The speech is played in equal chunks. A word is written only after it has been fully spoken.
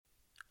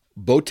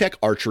Bowtech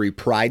Archery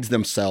prides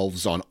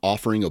themselves on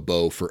offering a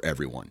bow for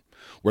everyone.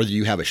 Whether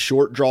you have a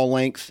short draw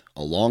length,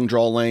 a long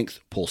draw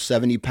length, pull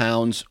 70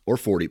 pounds or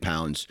 40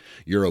 pounds,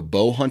 you're a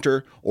bow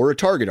hunter or a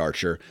target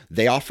archer,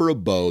 they offer a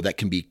bow that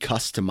can be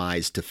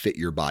customized to fit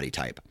your body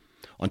type.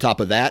 On top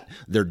of that,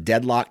 their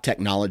deadlock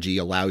technology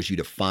allows you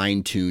to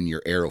fine-tune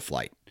your arrow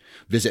flight.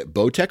 Visit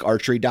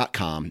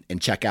bowtecharchery.com and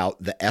check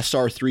out the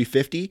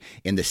SR350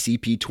 and the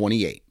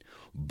CP28.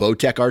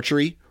 Bowtech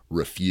Archery,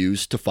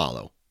 refuse to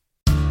follow.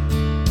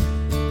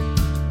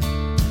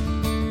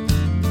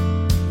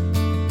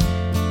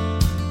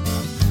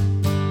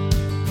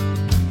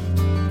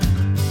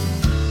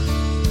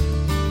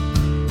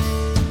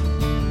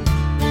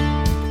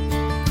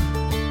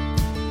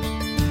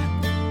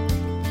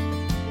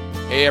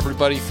 Hey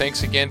everybody,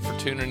 thanks again for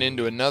tuning in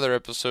to another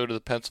episode of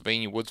the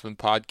Pennsylvania Woodsman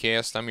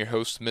Podcast. I'm your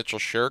host, Mitchell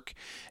Shirk,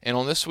 and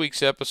on this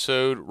week's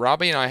episode,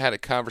 Robbie and I had a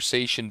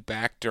conversation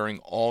back during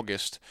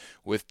August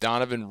with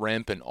Donovan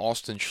Remp and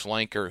Austin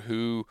Schlenker,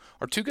 who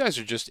are two guys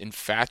who are just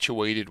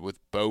infatuated with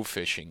bow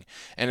fishing.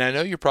 And I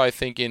know you're probably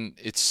thinking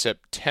it's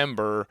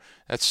September.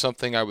 That's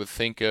something I would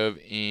think of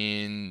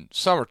in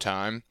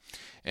summertime,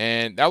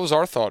 and that was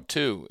our thought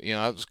too. You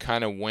know, that was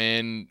kind of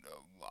when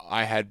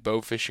I had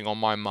bow fishing on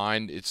my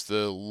mind. It's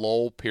the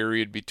lull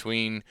period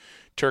between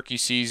turkey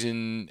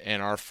season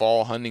and our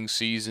fall hunting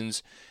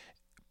seasons.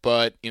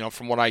 But, you know,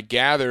 from what I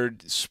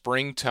gathered,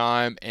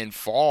 springtime and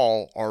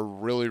fall are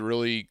really,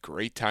 really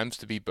great times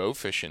to be bow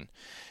fishing.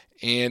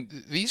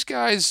 And these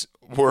guys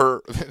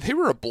were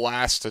a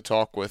blast to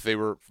talk with. They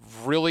were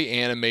really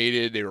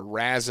animated. They were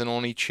razzing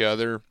on each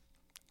other.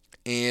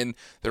 And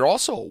they're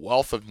also a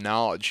wealth of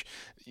knowledge.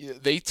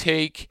 They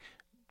take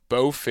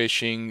bow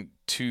fishing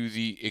to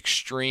the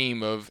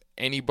extreme of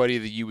anybody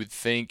that you would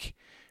think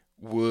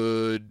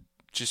would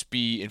just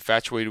be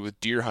infatuated with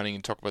deer hunting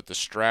and talk about the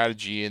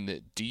strategy and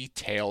the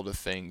detail to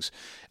things.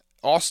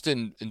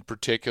 Austin in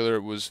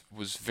particular was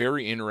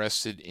very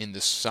interested in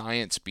the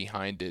science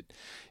behind it,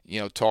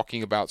 you know,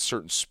 talking about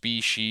certain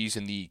species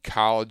and the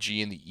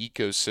ecology and the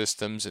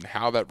ecosystems and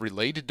how that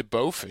related to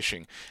bow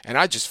fishing. And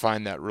I just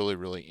find that really,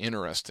 really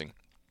interesting.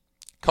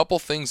 A couple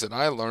things that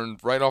I learned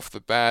right off the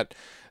bat.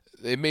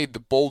 They made the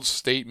bold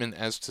statement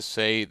as to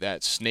say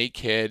that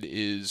snakehead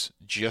is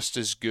just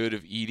as good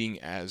of eating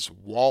as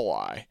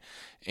walleye.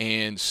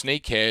 And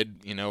snakehead,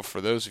 you know, for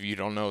those of you who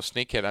don't know,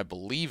 snakehead I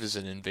believe is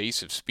an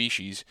invasive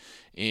species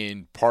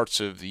in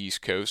parts of the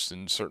East Coast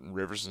and certain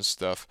rivers and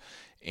stuff.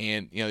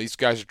 And, you know, these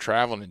guys are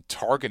traveling and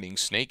targeting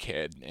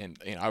snakehead. And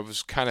I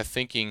was kind of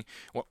thinking,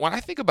 when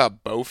I think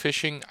about bow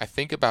fishing, I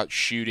think about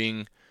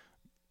shooting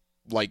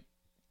like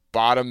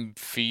bottom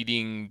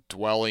feeding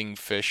dwelling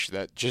fish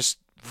that just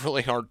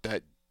really aren't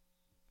that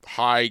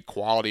high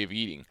quality of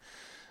eating,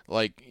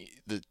 like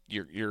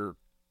your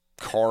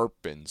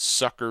carp and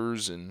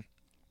suckers and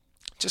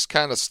just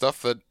kind of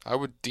stuff that I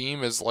would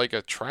deem as like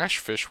a trash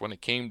fish when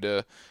it came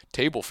to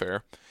table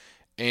fare.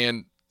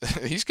 And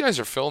these guys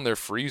are filling their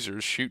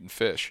freezers shooting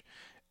fish,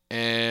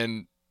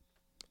 and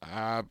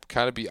I'm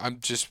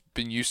just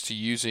been used to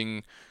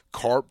using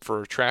carp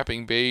for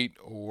trapping bait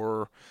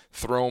or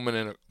throwing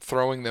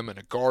them in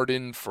a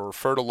garden for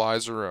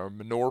fertilizer or a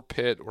manure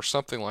pit or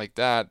something like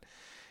that.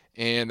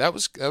 And that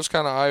was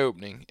kind of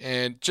eye-opening.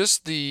 And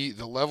just the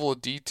level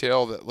of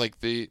detail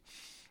that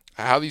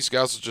how these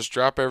guys will just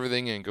drop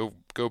everything and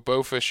go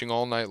bow fishing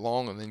all night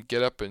long and then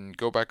get up and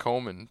go back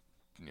home and,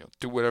 you know,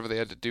 do whatever they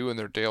had to do in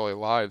their daily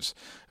lives.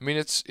 I mean,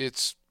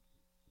 it's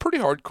pretty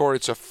hardcore.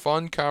 It's a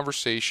fun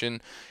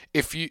conversation.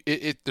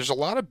 There's a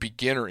lot of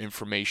beginner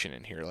information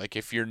in here. Like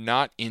if you're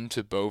not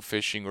into bow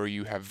fishing or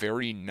you have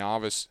very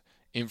novice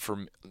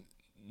intro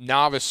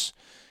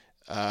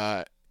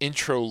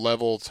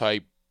level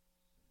type,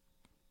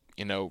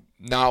 you know,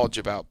 knowledge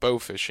about bow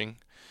fishing,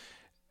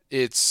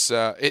 there's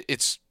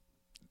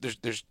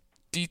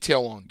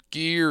detail on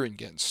gear and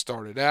getting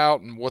started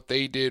out and what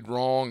they did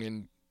wrong,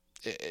 and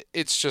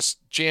it's just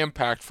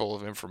jam-packed full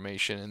of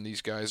information, and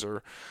these guys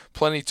are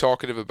plenty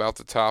talkative about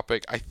the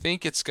topic. I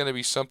think it's going to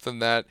be something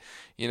that,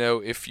 you know,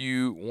 if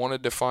you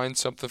wanted to find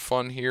something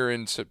fun here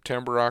in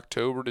September,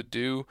 October to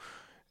do,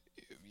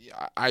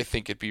 I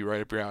think it'd be right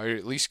up your alley, or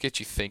at least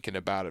get you thinking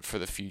about it for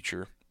the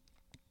future.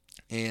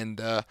 And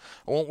I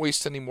won't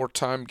waste any more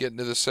time getting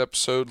to this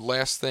episode.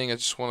 Last thing, I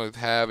just want to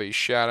have a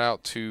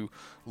shout-out to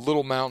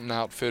Little Mountain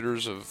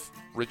Outfitters of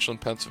Richland,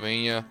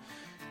 Pennsylvania.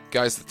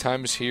 Guys, the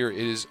time is here. It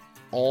is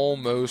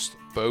almost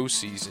bow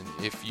season.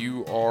 If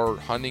you are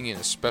hunting in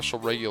a special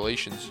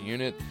regulations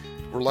unit,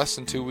 we're less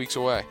than 2 weeks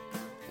away.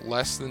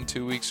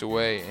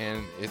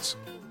 And it's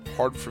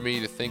hard for me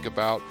to think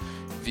about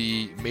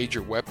the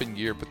major weapon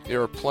gear, but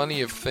there are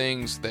plenty of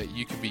things that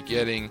you can be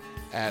getting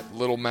at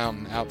Little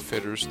Mountain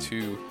Outfitters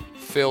to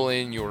fill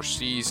in your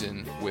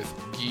season with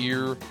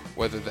gear,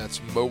 whether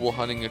that's mobile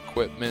hunting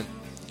equipment,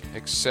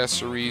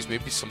 accessories,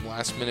 maybe some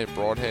last minute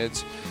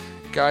broadheads.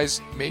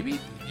 guys, maybe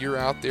you're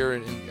out there,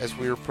 and as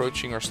we're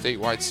approaching our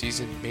statewide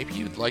season, maybe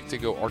you'd like to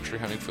go archery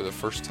hunting for the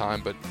first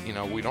time, but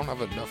we don't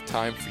have enough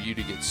time for you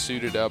to get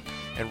suited up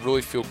and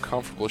really feel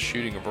comfortable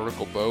shooting a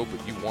vertical bow,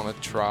 but you want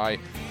to try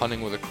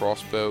hunting with a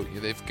crossbow.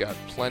 They've got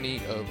plenty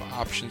of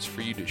options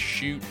for you to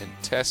shoot and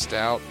test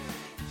out,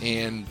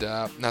 and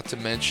not to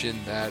mention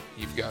that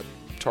you've got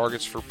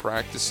targets for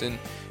practicing.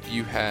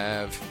 You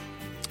have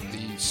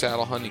the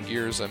saddle hunting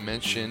gear, as I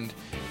mentioned,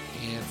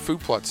 and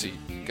food plot seed.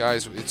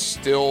 Guys, it's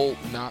still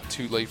not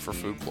too late for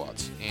food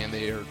plots, and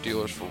they are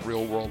dealers for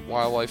Real World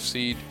Wildlife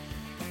Seed.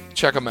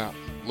 Check them out.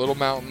 Little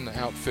Mountain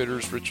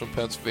Outfitters, Richland,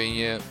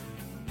 Pennsylvania.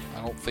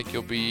 I don't think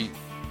you'll be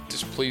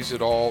displeased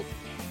at all.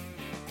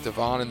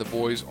 Devon and the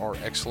boys are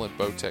excellent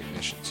bow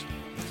technicians.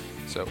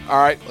 So, all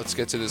right, let's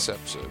get to this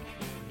episode.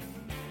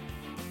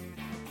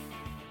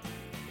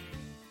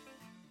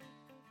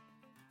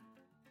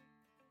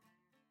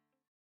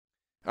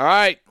 All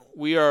right,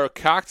 we are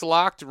cocked,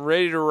 locked, and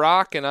ready to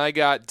rock, and I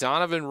got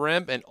Donovan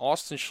Rimp and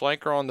Austin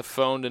Schlenker on the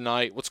phone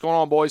tonight. What's going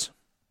on, boys?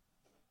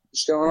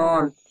 What's going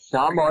on?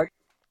 Not much.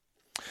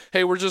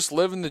 Hey, we're just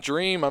living the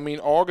dream. I mean,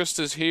 August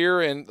is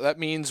here, and that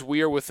means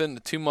we are within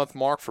the 2-month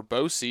mark for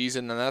bow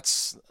season, and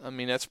that's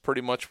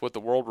pretty much what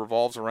the world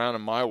revolves around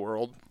in my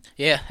world.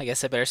 Yeah, I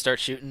guess I better start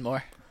shooting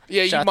more.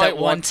 Yeah, Shot you might that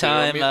one want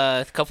time to. I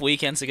mean, a couple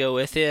weekends ago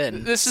with you,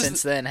 and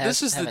since then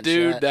this is the haven't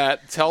dude shot.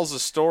 that tells the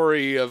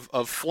story of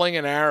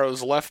flinging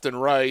arrows left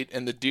and right,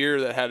 and the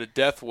deer that had a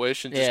death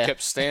wish and just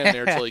kept standing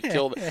there until he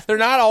killed it. They're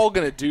not all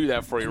going to do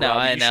that for you, No, Robbie.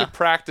 I You know. should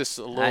practice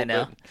a little I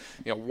know.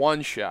 bit.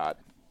 One shot.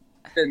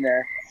 Been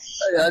there.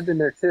 Yeah, I've been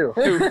there too.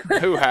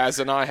 Who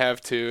hasn't? I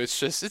have too.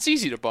 It's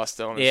easy to bust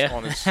on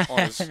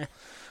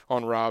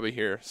on Robbie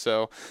here.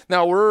 So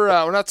now we're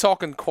not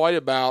talking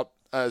quite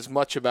as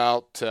much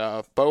about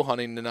bow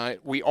hunting tonight.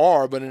 We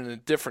are, but in a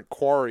different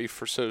quarry,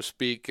 for so to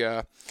speak.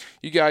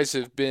 You guys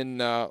have been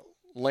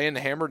laying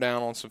the hammer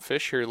down on some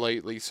fish here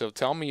lately. So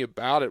tell me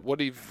about it.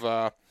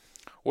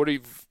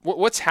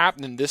 What's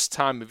happening this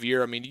time of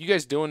year? I mean, are you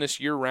guys doing this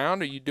year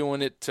round? Or are you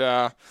doing it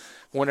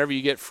whenever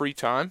you get free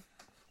time?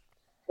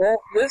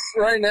 Well, this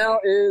right now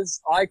is,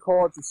 I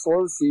call it the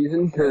slow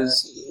season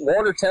because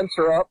water temps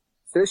are up,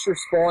 fish are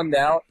spawned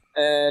out,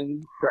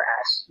 and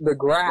the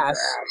grass,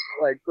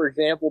 like for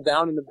example,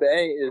 down in the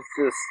bay is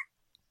just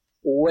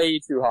way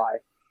too high.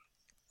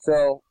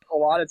 So a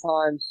lot of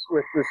times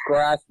with this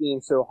grass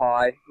being so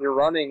high, you're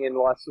running in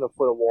less than a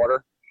foot of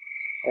water,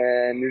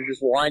 and you're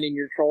just winding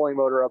your trolling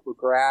motor up with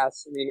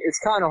grass. I mean, it's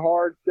kind of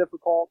hard,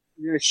 difficult.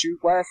 You're going to shoot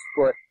less,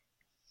 but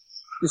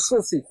you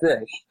still see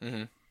fish.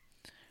 Mm-hmm.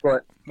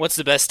 But What's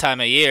the best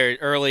time of year?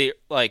 Early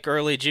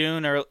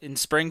June or in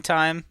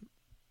springtime?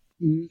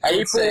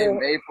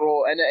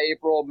 April, end of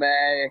April,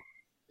 May.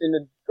 In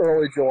the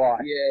early July.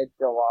 Yeah,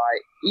 July.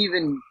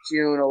 Even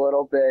June a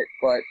little bit,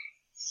 but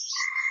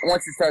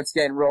once it starts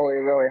getting really,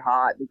 really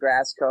hot, the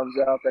grass comes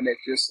up and it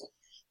just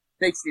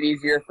makes it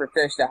easier for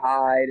fish to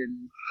hide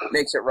and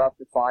makes it rough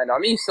to find. I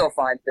mean, you still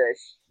find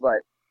fish,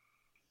 but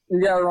you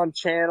gotta run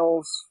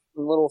channels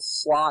and little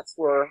slots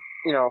where,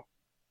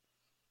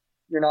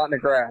 you're not in the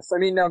grass. I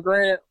mean, now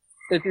granted,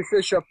 if you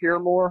fish up here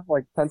more,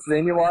 like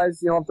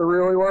Pennsylvania-wise, you don't have to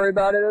really worry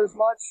about it as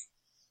much.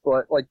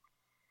 But, like,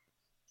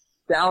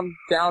 down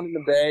in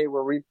the bay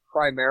where we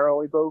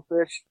primarily bow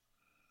fish,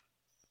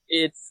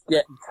 it's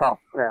getting tough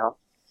now.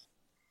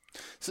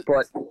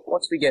 but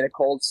once we get a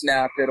cold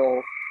snap,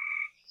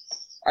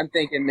 I'm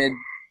thinking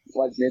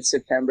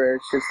mid-September,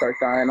 it should start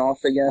dying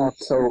off again.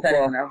 October.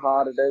 Depending on how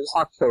hot it is.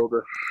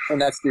 October. And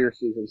that's deer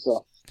season,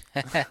 so.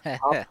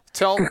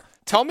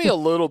 Tell me a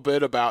little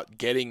bit about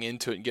getting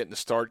into it and getting to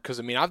start, because,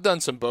 I mean, I've done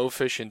some bow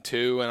fishing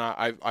too, and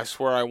I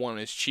swear I went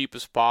as cheap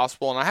as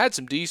possible, and I had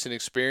some decent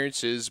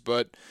experiences,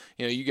 but,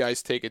 you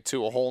guys take it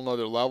to a whole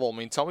nother level. I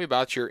mean, tell me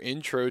about your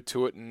intro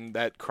to it and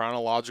that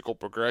chronological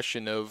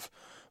progression of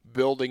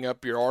building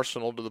up your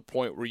arsenal to the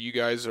point where you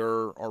guys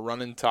are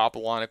running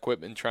top-of-line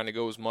equipment and trying to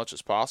go as much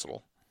as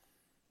possible.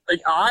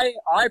 Like, I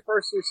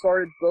personally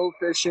started bow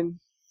fishing,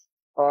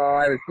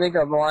 I would think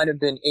I might have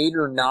been 8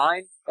 or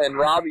 9. And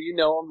Robbie, you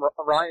know him,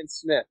 Ryan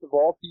Smith, of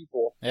all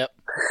people. Yep.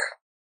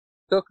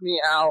 Took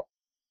me out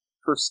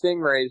for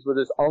stingrays with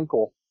his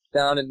uncle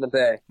down in the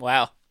bay.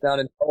 Wow. Down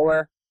in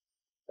Delaware.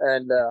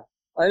 And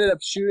I ended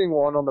up shooting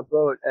one on the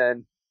boat,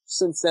 and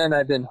since then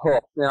I've been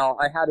hooked. Now,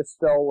 I had a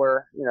spell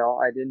where,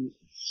 I didn't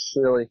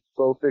really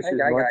bow fish as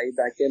much. I got you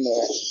back into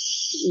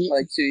it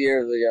like 2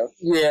 years ago.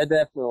 Yeah,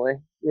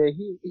 definitely. Yeah,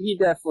 he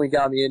definitely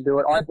got me into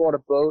it. I bought a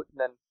boat, and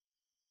then,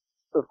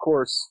 of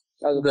course,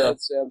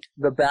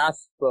 the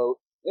bass boat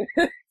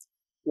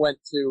went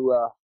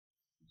to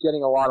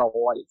getting a lot of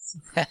lights.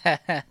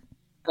 A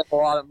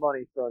lot of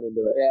money thrown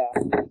into it. Yeah,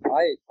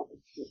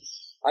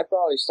 I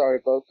probably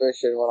started bow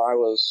fishing when I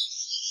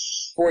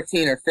was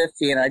 14 or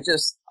 15. I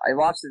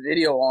watched the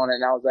video on it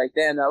and I was like,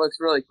 damn, that looks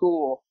really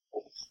cool.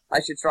 I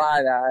should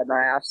try that. And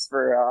I asked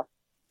for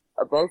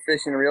a bow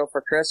fishing reel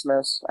for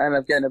Christmas. I ended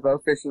up getting a bow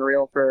fishing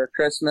reel for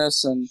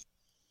Christmas and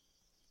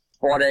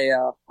bought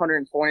a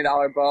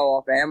 $120 bow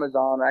off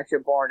Amazon,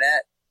 actually a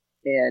Barnett.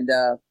 And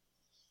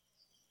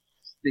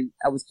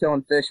was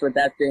killing fish with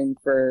that thing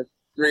for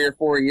 3 or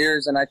 4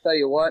 years, and I tell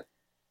you what,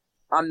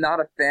 I'm not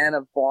a fan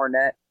of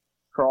Barnett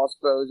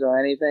crossbows or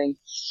anything,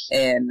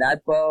 and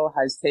that bow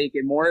has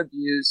taken more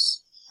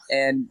abuse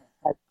and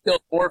has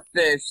killed more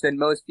fish than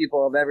most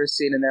people have ever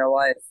seen in their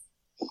life.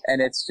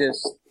 And it's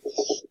just,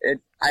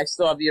 I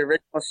still have the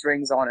original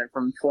strings on it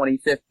from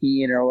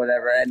 2015 or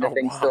whatever, and the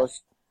thing's still,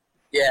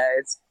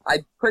 I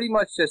pretty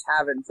much just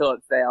have it until it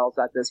fails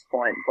at this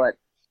point, but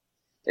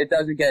it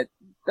doesn't get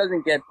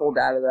pulled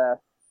out of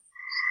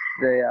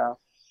the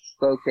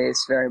bow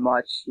case very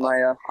much.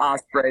 My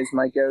Osprey's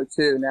my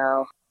go-to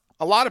now.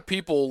 A lot of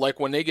people, like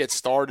when they get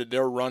started,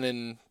 they're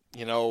running,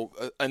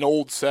 an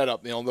old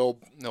setup.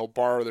 They'll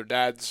borrow their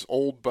dad's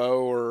old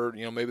bow, or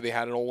maybe they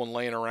had an old one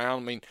laying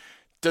around. I mean,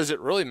 does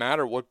it really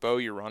matter what bow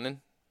you're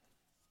running?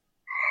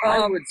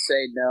 I would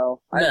say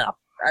no.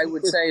 I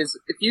would say is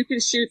if you can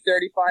shoot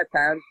 35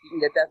 pounds, you can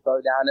get that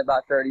bow down to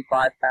about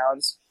 35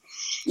 pounds.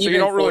 So you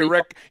don't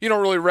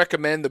really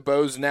recommend the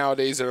bows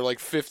nowadays that are like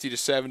 50 to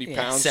 70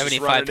 pounds,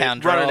 75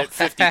 pound running at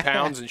 50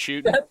 pounds and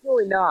shooting.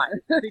 Definitely not,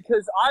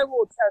 because I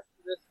will test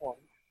for this one.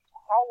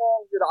 How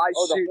long did I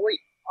shoot? The Hoyt.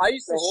 I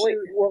used to shoot.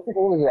 What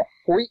was it?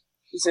 Hoyt?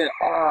 It's an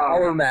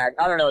Hour Mag.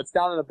 I don't know. It's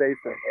down in the basement.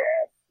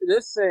 Yeah.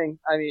 This thing,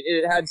 I mean,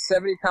 it had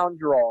 70-pound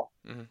draw.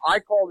 Mm-hmm. I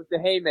called it the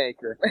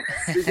haymaker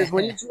because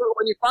when you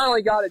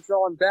finally got it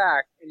drawn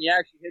back and you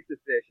actually hit the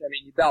fish, I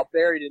mean, you about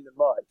buried it in the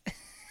mud.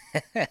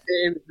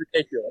 It was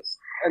ridiculous.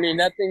 I mean,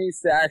 that thing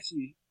used to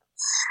actually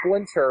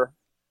splinter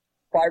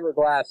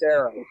fiberglass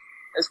arrows.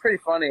 It's pretty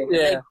funny. Yeah.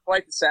 It made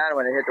quite the sound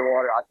when it hit the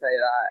water, I'll tell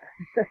you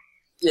that.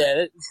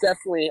 Yeah, it's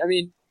definitely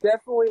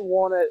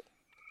want to,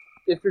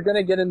 if you're going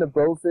to get into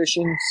bow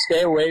fishing,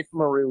 stay away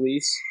from a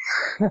release.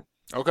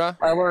 Okay.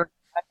 I learned,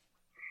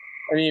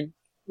 I mean,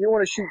 you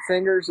want to shoot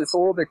fingers, it's a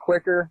little bit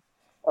quicker.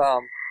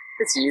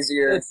 It's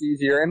easier. It's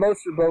easier. And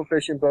most of the bow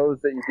fishing bows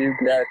that you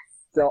do get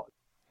don't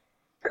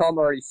come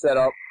already set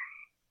up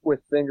with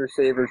finger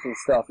savers and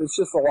stuff. It's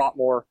just a lot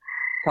more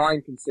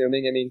time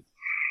consuming. I mean,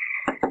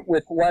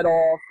 with let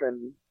off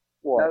and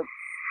what?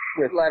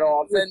 With let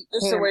off. And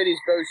just the way these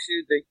bows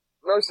shoot,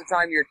 most of the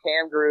time your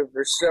cam grooves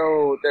are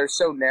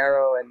so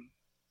narrow and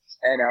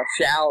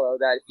shallow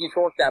that if you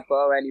torque that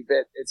bow any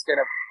bit, it's going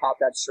to pop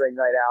that string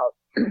right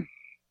out.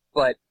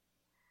 But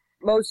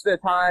most of the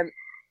time,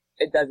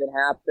 it doesn't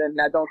happen.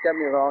 Now, don't get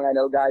me wrong. I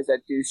know guys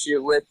that do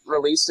shoot with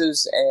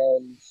releases,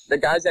 and the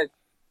guys that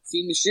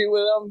seem to shoot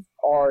with them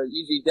are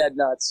usually dead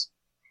nuts.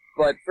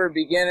 But for a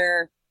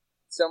beginner,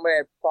 somebody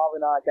that's probably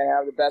not going to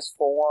have the best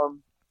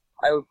form,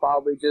 I would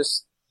probably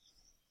just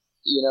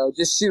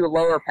shoot a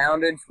lower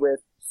poundage with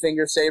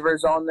finger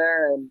savers on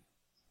there, and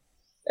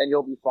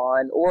you'll be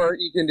fine. Or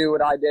you can do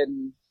what I did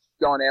and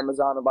go on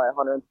Amazon and buy a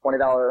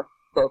 $120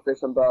 bow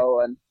fishing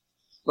bow. And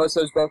most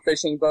of those bow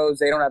fishing bows,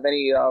 they don't have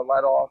any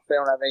let off. They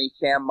don't have any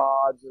cam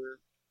mods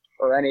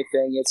or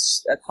anything.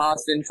 It's a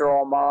constant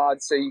draw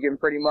mod, so you can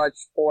pretty much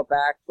pull it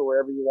back to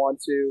wherever you want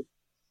to.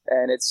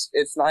 And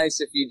it's nice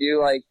if you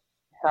do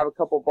have a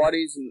couple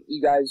buddies and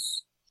you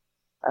guys,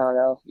 I don't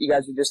know, you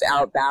guys are just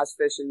out bass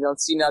fishing. You don't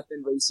see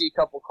nothing, but you see a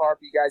couple carp,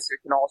 you guys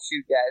can all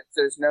shoot that.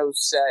 There's no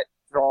set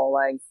draw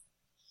length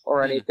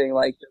or anything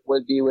like it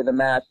would be with a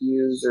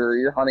Matthews or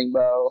your hunting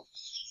bow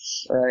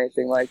or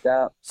anything like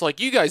that. It's like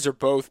you guys are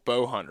both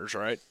bow hunters,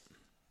 right?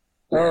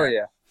 Oh,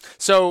 yeah.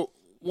 So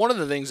one of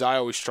the things I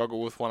always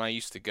struggle with when I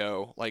used to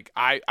go,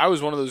 I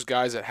was one of those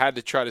guys that had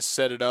to try to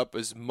set it up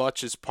as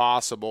much as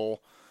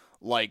possible,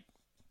 like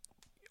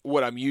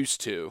what I'm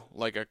used to,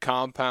 like a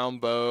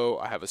compound bow.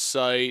 I have a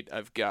sight,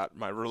 I've got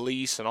my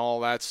release and all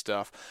that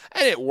stuff,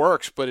 and it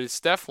works, but it's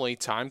definitely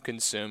time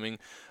consuming.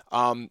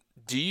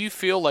 Do you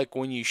feel like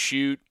when you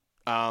shoot,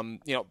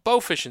 bow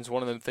fishing is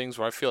one of them things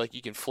where I feel like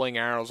you can fling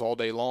arrows all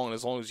day long, and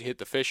as long as you hit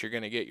the fish, you're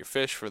going to get your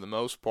fish for the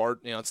most part.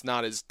 It's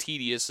not as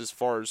tedious as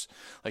far as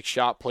like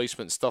shot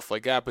placement and stuff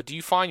like that. But do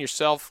you find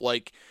yourself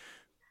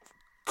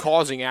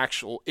causing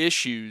actual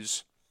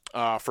issues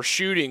for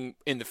shooting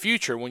in the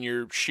future when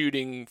you're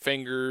shooting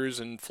fingers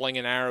and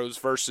flinging arrows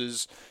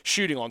versus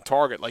shooting on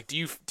target? Do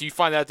you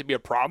find that to be a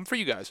problem for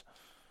you guys?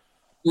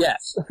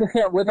 Yes.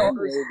 With all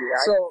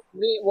so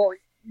me, well,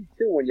 you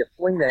too when you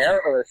fling the arrow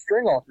or the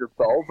string off your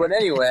bow. But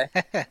anyway,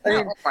 I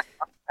mean,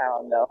 I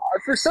don't know.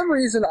 For some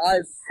reason,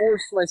 I've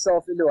forced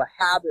myself into a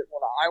habit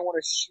when I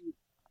want to shoot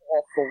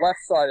off the left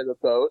side of the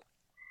boat.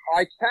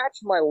 I catch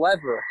my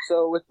lever.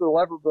 So with the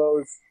lever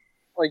bows,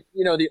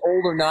 the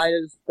older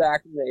Nidas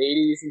back in the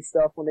 80s and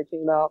stuff when they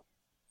came out,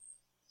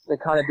 they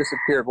kind of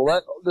disappeared.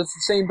 Well, that's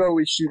the same bow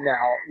we shoot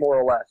now, more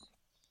or less.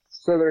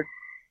 So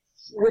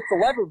with the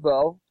lever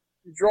bow,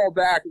 you draw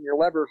back and your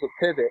lever's a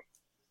pivot.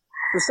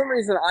 For some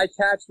reason, I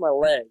catch my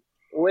leg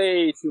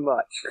way too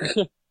much.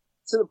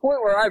 To the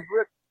point where I've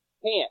ripped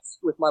pants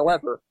with my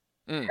lever.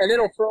 And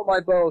it'll throw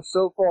my bow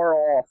so far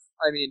off.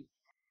 I mean,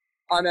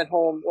 I'm at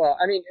home. Well,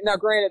 I mean, now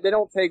granted, they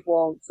don't take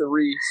long to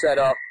reset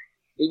up.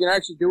 You can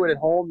actually do it at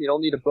home. You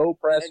don't need a bow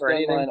press or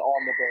anything.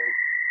 On the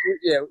boat.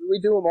 Yeah, we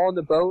do them on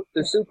the boat.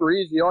 They're super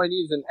easy. All you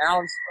need is an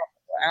Allen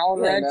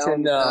wrench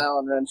and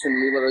Allen wrench, and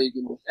you literally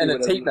can and a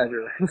tape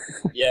measure.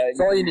 Yeah, that's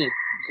all you need.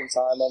 can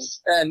time them.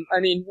 And I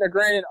mean, now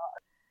granted,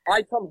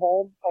 I come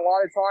home a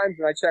lot of times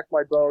and I check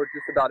my bow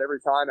just about every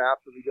time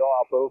after we go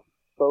out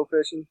bow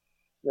fishing.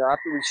 You know,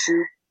 after we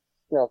shoot,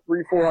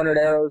 300-400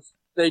 arrows,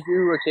 they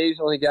do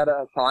occasionally get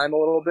a time a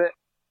little bit.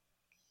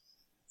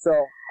 So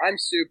I'm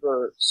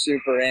super,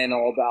 super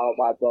anal about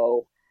my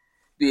bow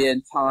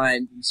being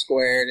timed and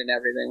squared and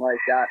everything like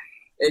that.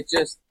 It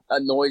just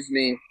annoys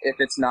me if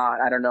it's not.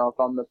 I don't know if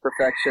I'm the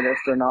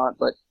perfectionist or not,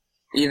 but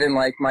even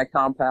like my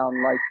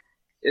compound, like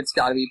it's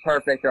got to be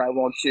perfect or I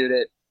won't shoot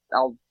it.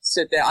 I'll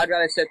sit there. I'd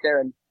rather sit there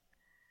and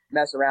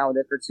mess around with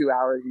it for 2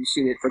 hours and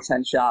shoot it for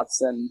 10 shots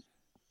than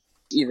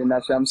even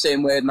mess around.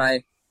 Same way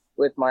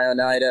with my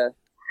Oneida.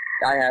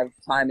 I have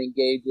timing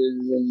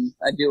gauges and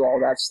I do all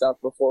that stuff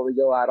before we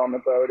go out on the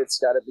boat. It's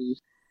got to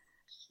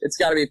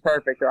be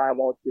perfect or I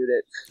won't shoot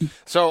it.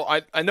 So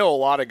I know a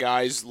lot of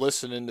guys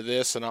listening to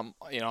this, and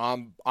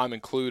I'm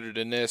included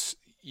in this.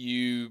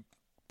 You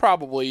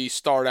probably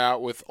start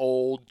out with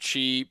old,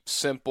 cheap,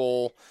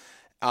 simple,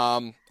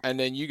 and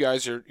then you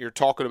guys you're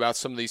talking about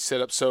some of these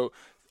setups. So,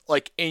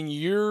 like in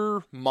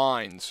your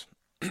minds,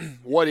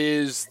 what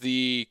is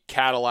the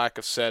Cadillac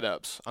of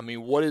setups? I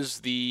mean, what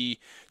is the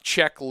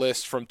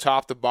checklist from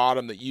top to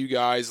bottom that you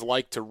guys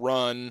like to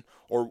run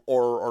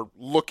or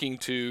looking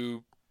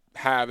to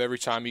have every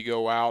time you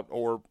go out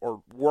or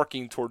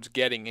working towards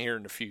getting here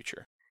in the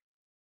future?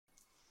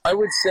 I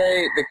would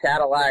say the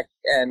Cadillac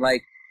and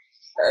like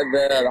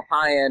the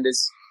high end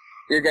is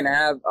you're going to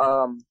have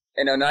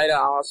an Oneida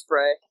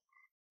Osprey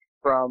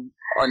from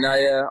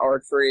Oneida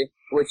Archery,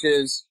 which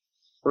is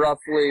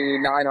roughly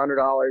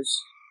 $900,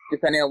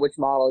 depending on which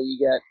model you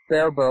get.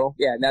 Bare bow.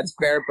 Yeah, and that's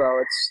bare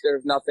bow.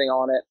 There's nothing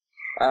on it.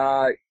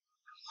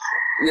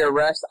 Your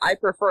rest, I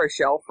prefer a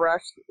shelf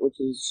rest, which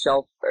is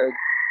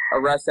a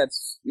rest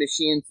that's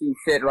machined to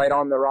fit right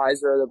on the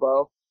riser of the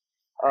bow.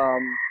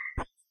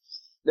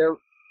 They're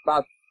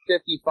about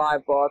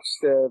 $55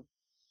 to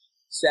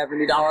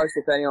 $70,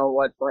 depending on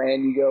what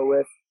brand you go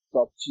with.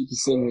 About the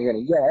cheapest thing you're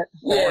gonna get.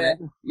 Yeah,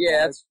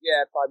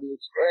 probably.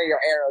 Your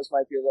arrows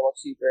might be a little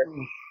cheaper,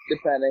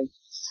 depending.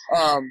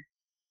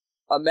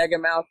 A Mega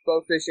Mouth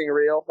bow fishing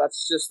reel.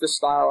 That's just the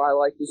style I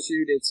like to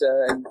shoot.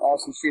 And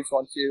Austin shoots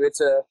one too.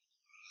 It's a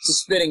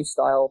spitting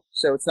style,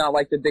 so it's not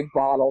like the big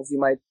bottles you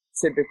might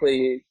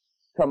typically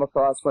come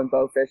across when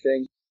bow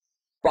fishing.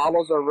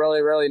 Bottles are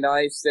really, really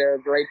nice. They're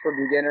great for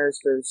beginners.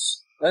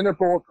 And they're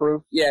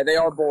bulletproof. Yeah, they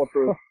are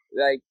bulletproof.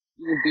 Like,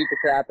 you can beat the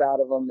crap out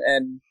of them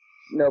and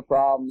no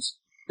problems.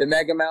 The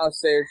Mega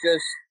Mouths,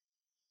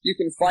 you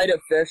can fight a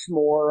fish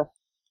more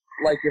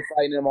like you're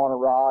fighting them on a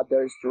rod.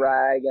 There's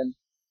drag and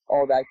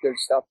all that good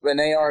stuff. When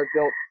they are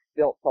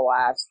built to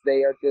last,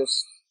 they're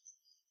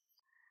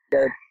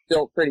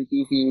built pretty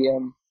beefy,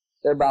 and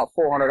they're about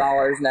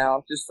 $400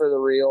 now just for the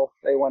reel.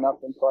 They went up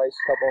in price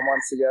a couple of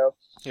months ago.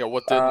 Yeah,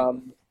 what did?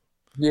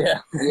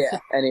 Yeah.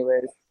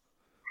 Anyways,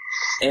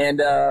 and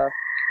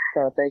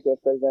trying to think if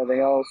there's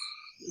anything else.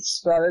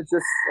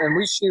 And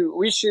we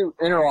shoot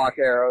interlock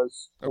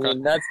arrows. Okay. I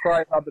mean, that's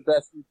probably not the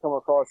best we've come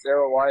across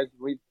arrow wise.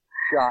 We've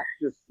shot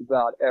just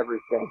about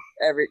everything.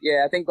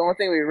 I think the only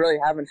thing we really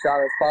haven't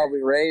shot is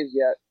probably rays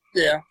yet.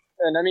 Yeah.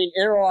 And I mean,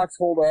 interlocks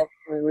hold up.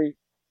 I mean, we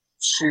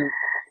shoot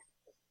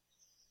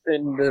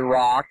in the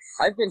rocks.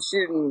 I've been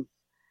shooting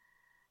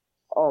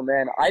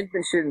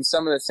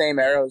some of the same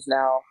arrows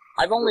now.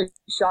 I've only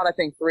shot, I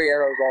think, 3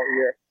 arrows all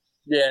year.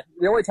 Yeah.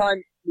 The only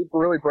time we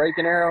really break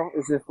an arrow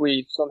is if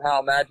we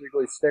somehow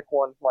magically stick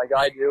one, like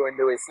I do,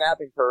 into a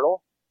snapping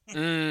turtle.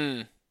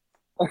 Mm.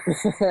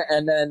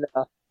 And then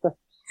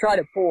try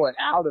to pull it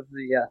out of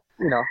the,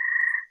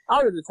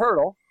 out of the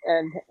turtle.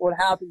 And what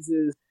happens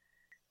is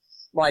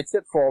my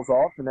tip falls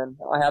off, and then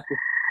I have to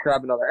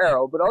grab another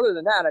arrow. But other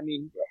than that, I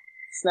mean,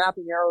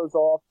 snapping arrows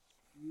off,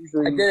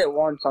 usually... I did it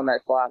once on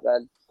that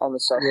flatbed on the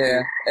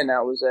submarine, and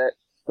that was it.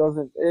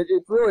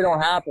 It really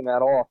don't happen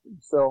that often.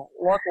 So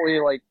luckily,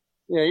 like,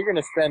 you're going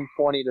to spend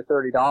 $20 to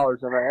 $30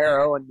 on an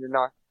arrow, and you're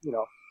not, $20,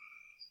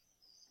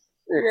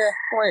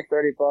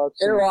 $30.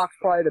 Interlock's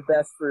probably the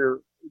best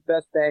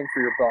bang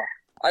for your buck.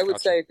 I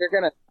would say if you're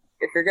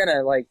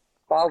gonna like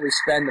probably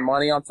spend the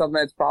money on something,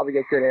 it's probably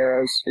get good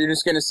arrows. You're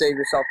just gonna save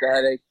yourself the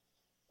headache.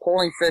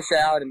 Pulling fish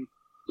out, and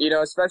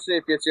especially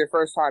if it's your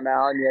first time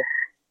out, and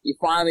you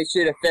finally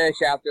shoot a fish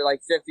after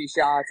like 50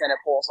 shots and it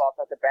pulls off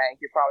at the bank,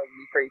 you're probably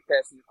gonna be pretty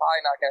pissed, and you're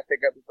probably not gonna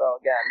pick up your bow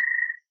again.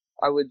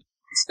 I would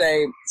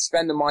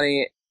spend the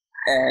money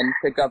and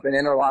pick up an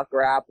interlock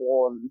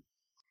grapple and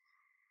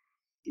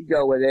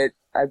go with it.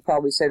 I'd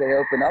probably say they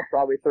open up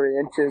probably 3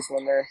 inches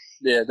when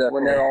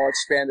they're all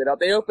expanded up.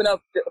 They open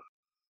up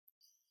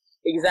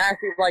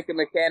exactly like a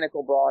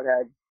mechanical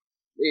broadhead.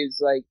 Is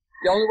like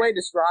the only way to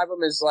describe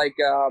them is like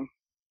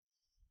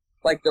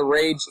the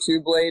Rage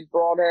 2-blade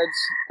broadheads.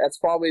 That's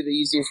probably the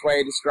easiest way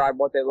to describe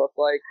what they look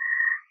like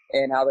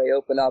and how they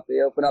open up. They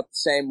open up the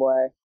same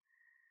way,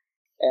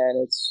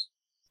 and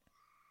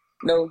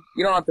you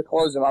don't have to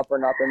close them up or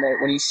nothing.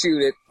 When you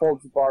shoot, it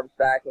pulls the barbs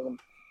back, and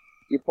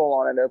you pull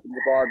on it, it opens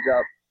the barbs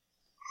up.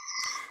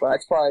 But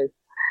that's probably,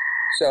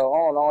 so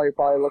all in all, you're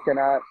probably looking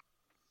at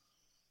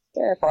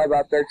Yeah, probably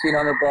about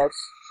 $1,300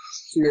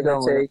 to give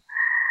or take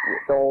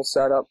the whole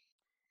setup.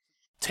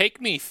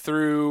 Take me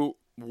through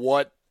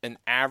what an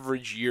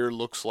average year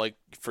looks like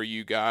for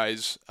you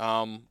guys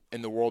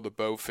in the world of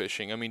bow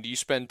fishing. I mean, do you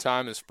spend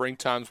time in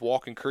springtimes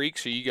walking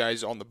creeks? Are you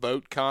guys on the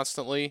boat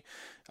constantly?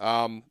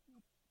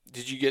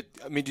 Did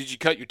you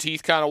cut your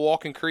teeth kind of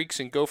walking creeks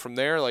and go from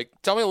there? Like,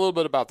 tell me a little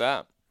bit about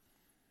that.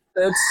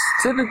 It's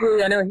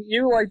typically, I know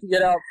you like to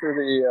get out for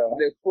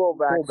the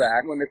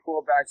Coolbacks. When the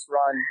coolbacks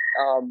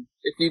run,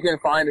 if you can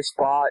find a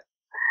spot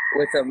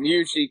with them,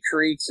 usually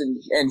creeks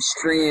and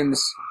streams.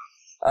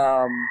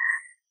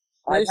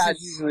 This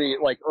is usually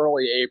like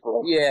early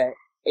April. Yeah,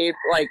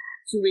 like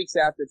 2 weeks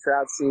after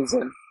trout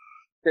season,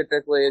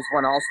 typically is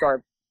when I'll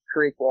start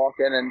creek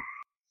walking, and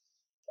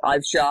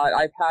I've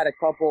had a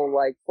couple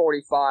like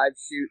 45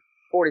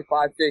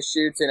 fish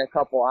shoots in a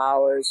couple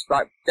hours,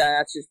 but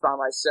that's just by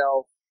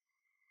myself.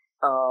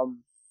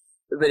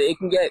 But it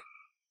can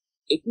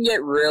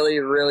get really,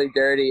 really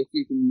dirty if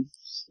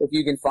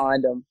you can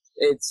find them.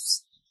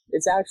 It's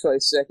actually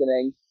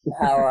sickening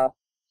how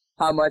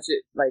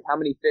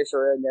many fish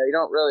are in there. You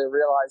don't really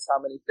realize how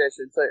many fish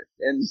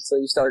until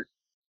you start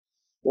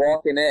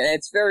walking in. And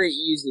it's very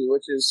easy,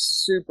 which is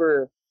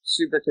super,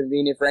 super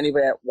convenient for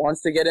anybody that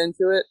wants to get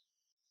into it.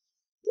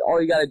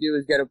 All you gotta do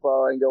is get a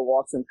bow and go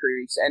walk some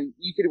creeks. And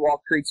you could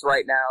walk creeks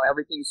right now.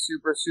 Everything's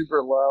super,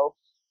 super low.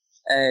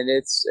 And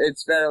it's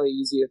fairly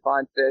easy to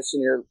find fish,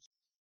 and you're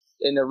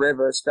in the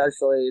river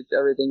especially.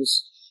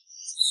 Everything's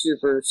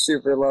super,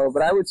 super low.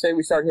 But I would say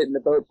we start hitting the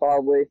boat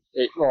probably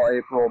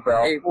April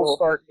about. We'll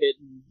start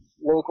hitting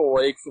local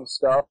lakes and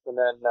stuff, and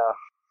then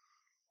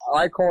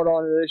I caught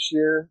on to this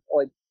year.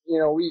 Like,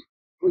 we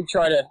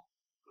try to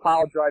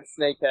pile drive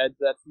snakeheads.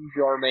 That's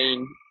usually our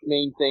main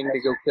thing to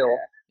go kill.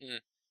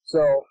 Mm.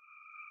 So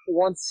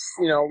once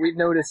we've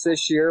noticed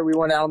this year, we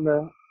went down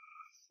to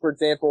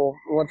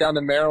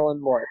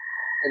Maryland.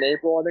 In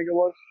April, I think it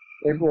was.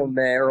 April or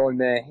May, early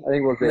May. I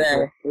think it was April.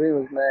 May. I believe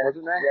it was May. Was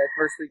it May? Yeah,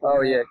 first week. Oh,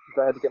 yeah, because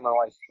I had to get my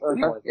license.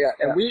 Yeah,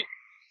 and we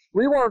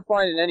weren't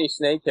finding any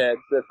snakeheads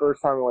the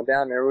first time we went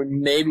down there. We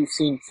maybe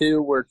seen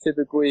two, where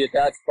typically at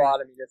that spot,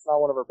 I mean, it's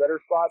not one of our better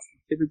spots.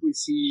 We typically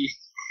see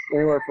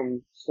anywhere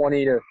from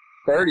 20 to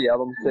 30 of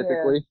them,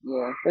 typically.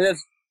 Yeah. And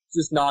that's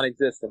just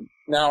non-existent.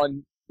 Now,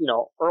 in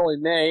early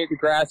May, the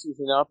grass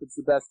isn't up. It's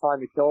the best time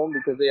to kill them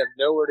because they have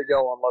nowhere to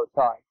go on low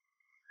tide.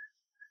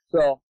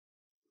 So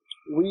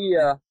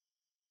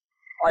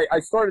I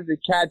started to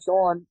catch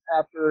on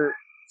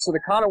so the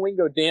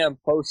Conowingo Dam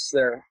posts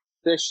their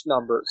fish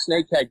number,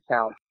 snakehead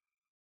count.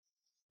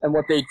 And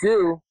what they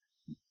do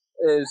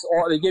is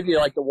they give you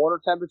like the water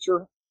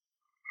temperature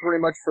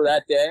pretty much for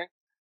that day.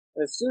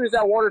 And as soon as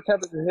that water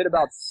temperature hit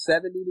about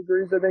 70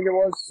 degrees, I think it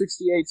was,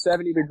 68,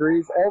 70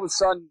 degrees, all of a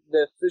sudden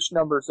the fish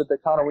numbers at the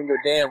Conowingo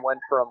Dam went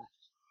from,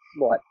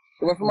 what?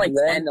 It went from like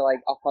 10 to like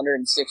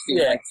 160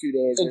 in like 2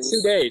 days. In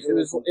 2 days. It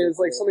was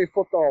like somebody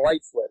flipped on a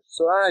light switch.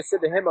 So then I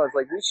said to him, I was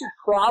like, we should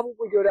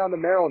probably go down to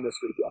Maryland this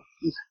weekend.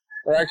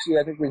 Or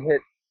actually, I think we hit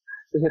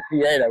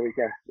PA that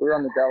weekend. We were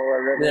on the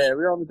Delaware River. Yeah,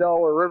 we were on the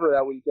Delaware River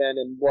that weekend,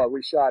 and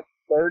we shot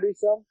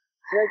 30-some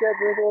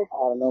snakeheads?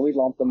 I don't know. We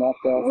lumped them up,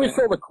 though. We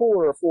filled a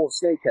cooler full of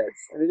snakeheads.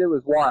 I mean, it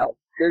was wild.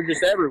 They're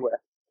just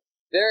everywhere.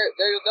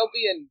 They'll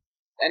be in.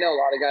 I know a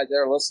lot of guys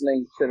that are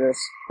listening to this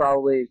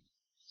probably,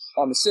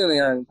 I'm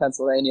assuming, are in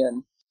Pennsylvania,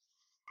 and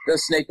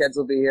those snakeheads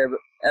will be here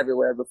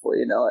everywhere before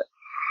you know it.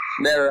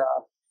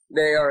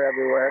 They are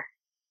everywhere,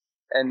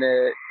 and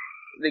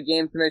the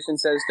game commission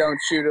says don't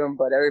shoot them,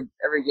 but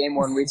every game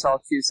warden we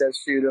talk to says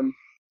shoot them.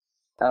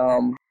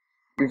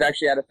 We've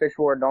actually had a fish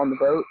warden on the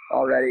boat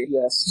already.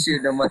 Yes,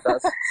 shooting them with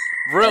us.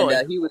 Really?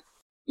 And, he was.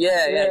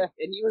 Yeah,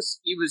 and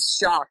he was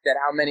shocked at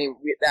how many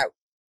that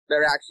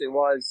there actually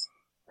was.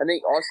 I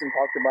think Austin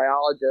talked to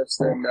biologists,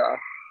 and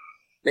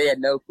they had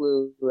no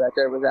clue that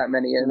there was that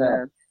many in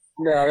there.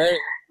 No,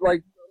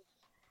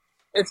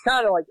 it's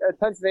kind of like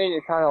Pennsylvania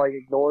kind of like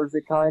ignores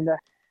it, kind of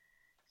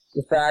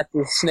the fact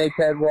the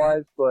snakehead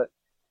was, but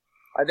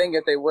I think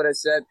if they would have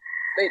said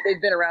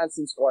they've been around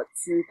since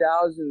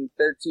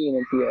 2013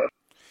 in PA.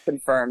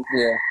 Confirmed.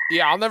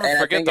 Yeah, I'll never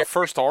forget the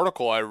first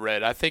article I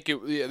read. I think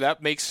that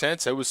makes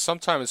sense. It was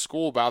sometime in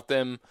school about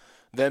them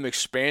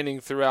expanding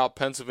throughout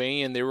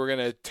Pennsylvania, and they were going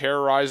to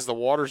terrorize the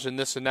waters and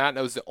this and that. And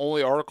it was the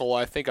only article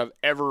I think I've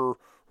ever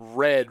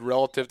read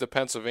relative to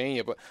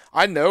Pennsylvania. But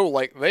I know,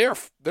 like, they're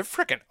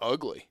freaking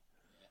ugly.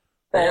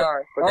 They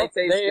are, but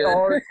they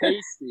are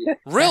tasty.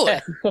 Really?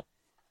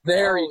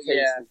 Very tasty.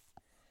 Yeah.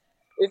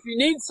 If you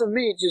need some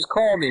meat, just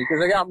call me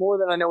because I got more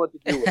than I know what to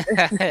do with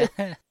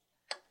it.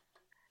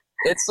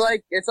 It's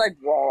like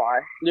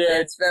walleye. Yeah,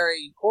 it's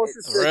very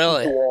closest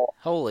really. To walleye.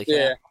 Holy cow!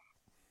 Yeah,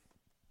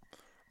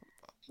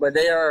 but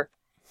they are.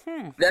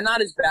 They're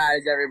not as bad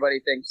as everybody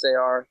thinks they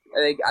are.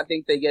 I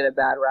think they get a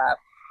bad rap,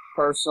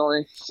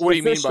 personally. What do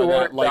you mean by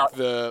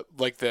that?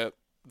 Like the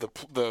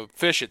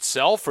fish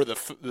itself, or the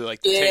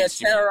taste?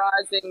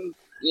 Terrorizing.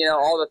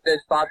 All the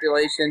fish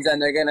populations,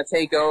 and they're gonna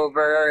take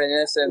over, and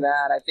this and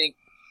that. I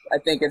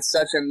think it's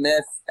such a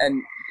myth,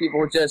 and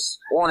people just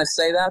want to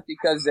say that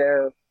because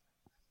they're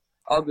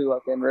ugly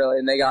looking, really,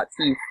 and they got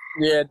teeth.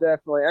 Yeah,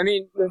 definitely. I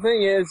mean, the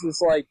thing is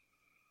like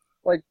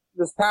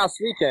this past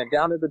weekend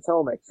down in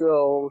Potomac.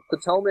 So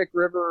Potomac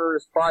River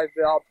is probably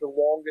about the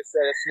longest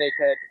that a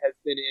snakehead has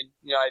been in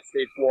United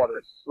States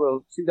waters.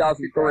 So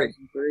 2003.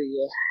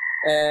 Yeah.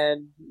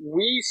 And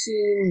we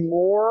seen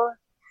more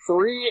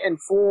 3 and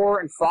 4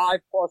 and 5+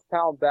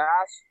 pound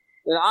bass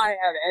than I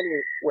have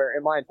anywhere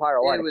in my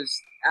entire life. It was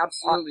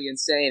absolutely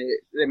insane,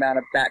 the amount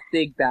of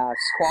big bass,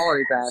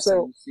 quality bass that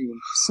we've seen.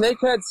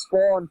 Snakeheads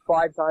spawn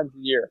 5 times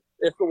a year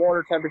if the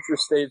water temperature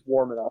stays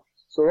warm enough.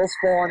 So they'll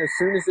spawn as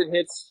soon as it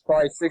hits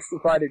probably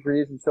 65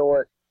 degrees until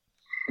it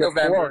gets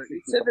November. warm.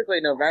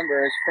 Typically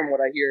November is, from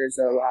what I hear, is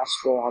their last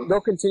spawn.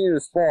 They'll continue to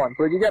spawn,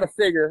 but you got to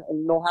figure,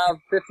 and they'll have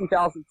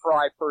 50,000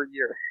 fry per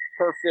year,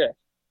 per fish.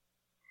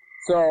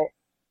 So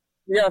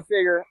you got to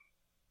figure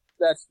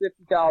that's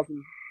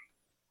 50,000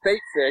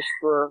 bait fish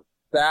for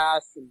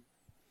bass and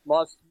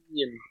muskie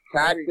and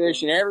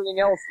catfish and everything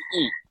else to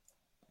eat.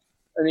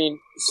 I mean,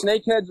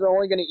 snakeheads are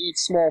only going to eat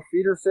small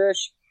feeder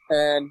fish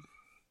and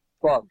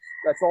bugs.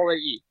 That's all they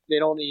eat. They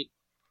don't eat.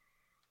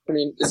 I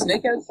mean, the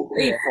snakeheads,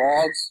 they eat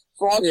frogs.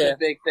 Frogs are a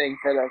big thing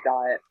for their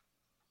diet.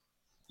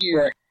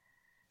 Right.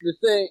 The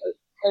thing,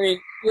 I mean,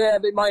 yeah,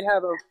 they might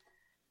have a,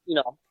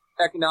 not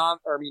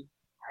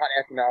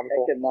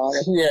economical.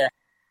 Yeah.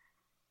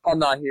 I'm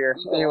not here.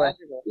 Anyway,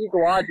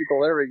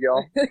 ecological, there we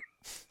go.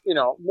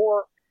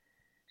 More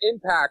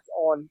impact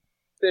on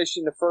fish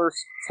in the first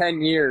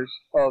 10 years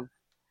of,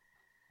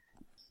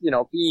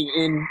 being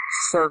in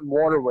certain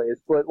waterways.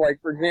 But,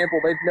 for example,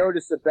 they've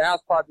noticed that bass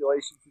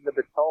populations in the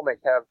Potomac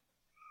have,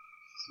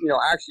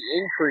 actually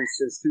increased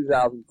since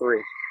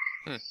 2003.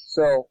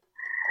 So,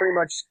 pretty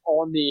much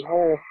on the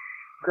whole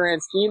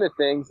grand scheme of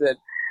things, that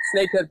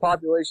snakehead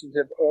populations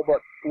have all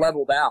but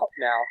leveled out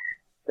now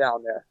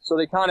down there. So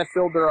they kind of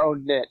filled their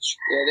own niche.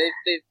 Yeah,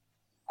 they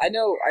I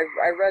know,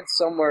 I read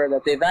somewhere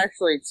that they've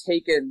actually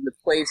taken the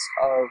place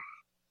of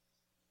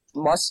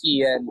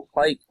muskie and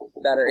pike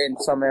that are in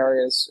some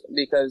areas,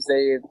 because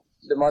the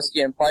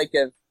muskie and pike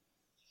have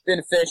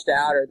been fished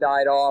out or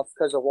died off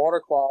because of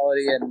water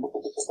quality, and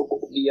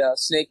the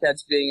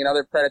snakeheads, being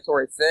another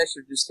predatory fish,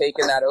 have just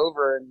taken that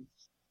over, and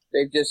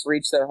they've just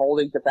reached their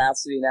holding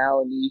capacity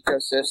now in the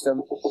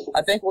ecosystem.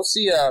 I think we'll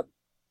see a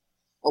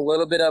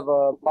little bit of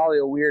probably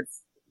a weird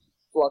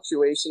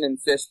fluctuation in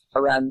fish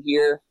around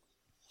here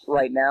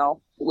right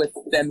now, with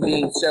them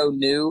being so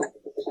new,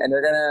 and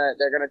they're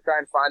gonna try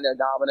and find their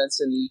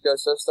dominance in the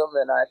ecosystem,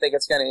 and I think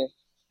it's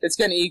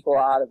gonna equal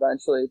out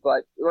eventually.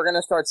 But we're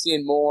gonna start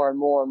seeing more and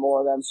more and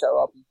more of them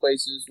show up in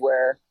places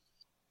where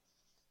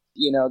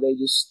they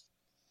just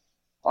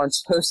aren't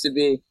supposed to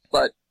be.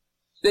 But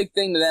big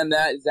thing to them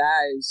that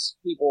is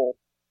people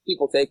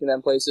taking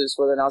them places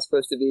where they're not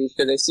supposed to be,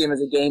 because they see them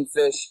as a game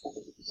fish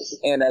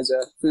and as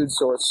a food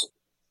source.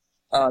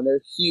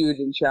 They're huge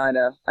in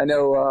China. I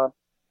know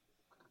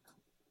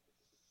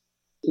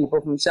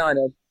people from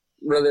China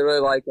really, really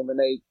like them, and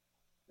they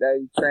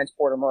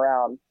transport them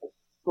around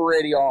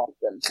pretty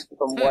often,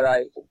 from what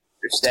I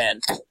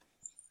understand.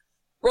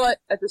 But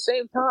at the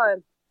same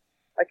time,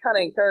 I kind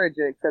of encourage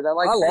it, because I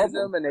love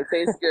them and they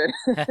taste good.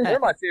 They're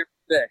my favorite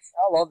fish.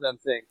 I love them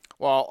things.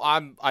 Well,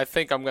 I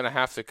think I'm going to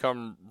have to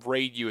come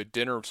raid you at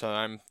dinner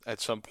time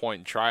at some point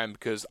and try them,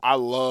 because I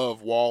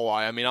love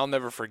walleye. I mean, I'll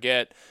never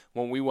forget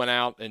when we went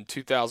out in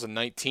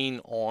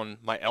 2019 on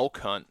my elk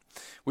hunt.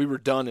 We were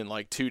done in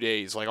 2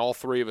 days. All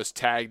 3 of us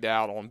tagged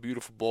out on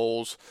beautiful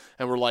bulls,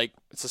 and we're like,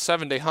 it's a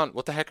 7-day hunt.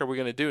 What the heck are we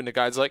going to do? And the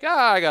guy's like,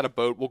 I got a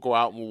boat. We'll go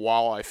out and we'll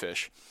walleye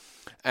fish.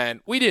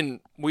 And we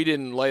didn't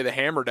lay the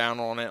hammer down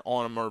on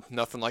them or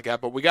nothing like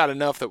that, but we got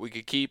enough that we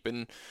could keep.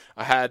 And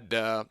we had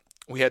the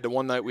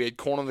one night we had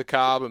corn on the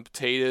cob and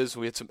potatoes.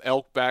 We had some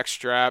elk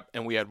backstrap,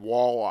 and we had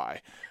walleye.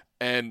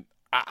 And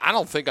I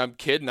don't think I'm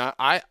kidding.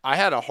 I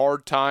had a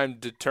hard time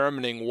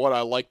determining what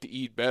I like to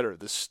eat better,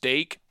 the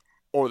steak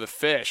or the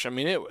fish. I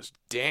mean, it was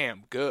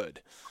damn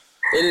good.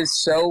 It's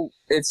Snow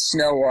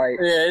White.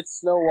 Yeah, it's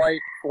Snow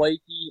White,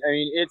 flaky. I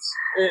mean,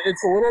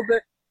 it's a little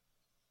bit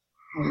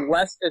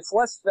it's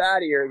less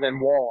fattier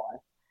than walleye,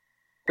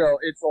 so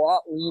it's a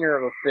lot leaner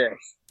of a fish.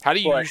 How do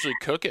you usually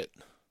cook it?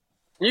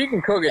 You can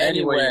cook it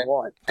any way you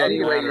want.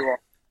 Any way you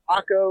want.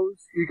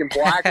 Tacos, you can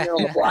blacken it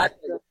on the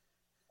blacken.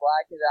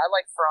 I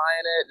like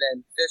frying it,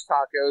 and fish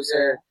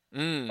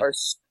tacos are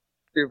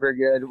super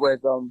good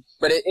with them.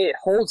 But it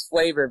holds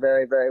flavor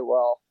very, very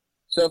well.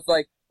 So if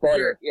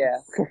butter,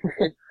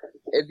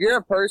 if you're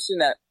a person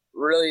that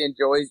really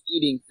enjoys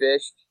eating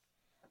fish,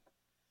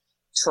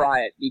 try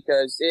it,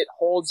 because it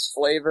holds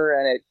flavor,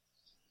 and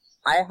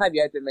I have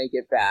yet to make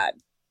it bad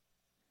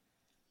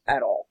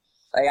at all.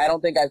 I don't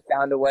think I've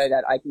found a way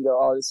that I can go,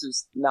 oh, this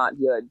is not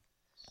good.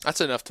 That's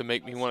enough to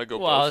make me want to go.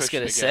 Well, I was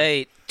going to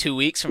say, 2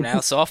 weeks from now,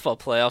 softball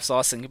playoffs,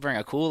 Austin can bring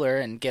a cooler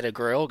and get a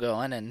grill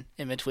going, and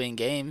in between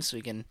games,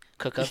 we can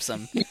cook up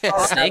some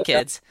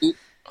snakeheads.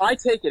 I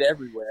take it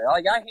everywhere.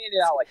 I hand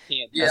it out like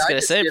candy. I was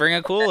going to say, bring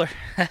a cooler.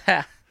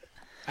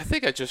 I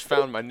think I just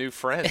found my new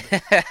friend.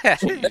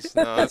 Jeez,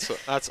 no,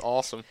 that's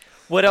awesome.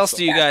 What else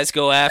do you guys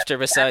go after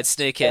besides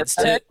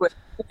snakeheads?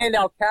 hand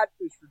out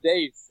catfish for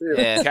days too.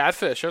 Yeah.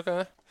 Catfish,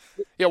 okay.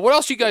 Yeah, what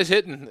else you guys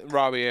hitting,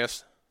 Robbie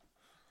asked?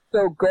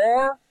 So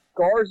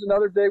gar's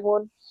another big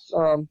one.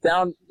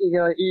 Down,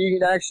 you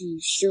can actually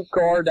shoot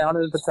gar down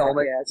in the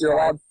Potomac. Yeah, it's You're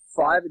allowed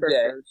 5 a per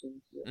day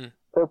person. Yeah.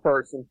 per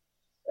person,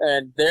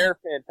 and they're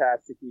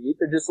fantastic to eat.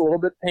 They're just a little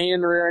bit pain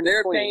in the rear end. to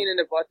They're a clean. pain in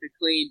the butt to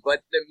clean,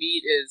 but the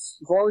meat is.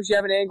 As long as you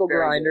have an angle Very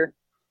grinder,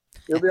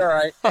 you'll be all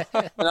right.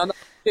 And I'm not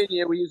kidding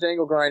you. We use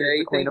angle grinders Yeah, to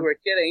you clean think them. we're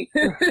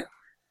kidding?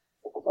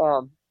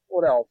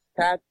 What else?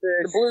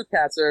 Catfish. The blue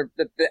cats are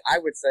I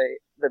would say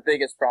the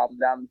biggest problem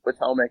down in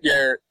Potomac.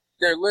 Yeah.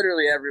 They're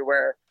literally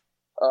everywhere.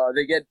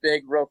 They get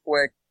big real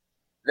quick.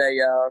 They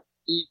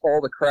Eat all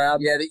the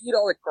crabs. they eat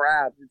all the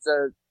crabs.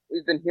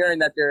 We've been hearing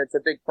that it's a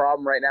big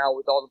problem right now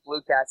with all the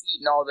blue cats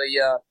eating all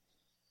the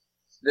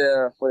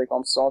what do they call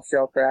them, soft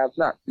shell crabs.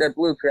 Not they're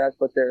blue crabs,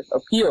 but they're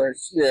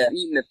peelers. Yeah.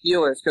 Eating the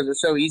peelers because they're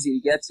so easy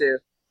to get to.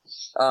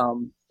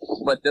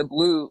 But the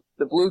blue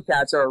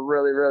cats are a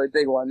really, really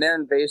big one. They're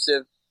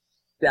invasive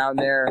down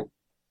there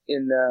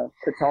in the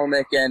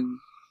Potomac, and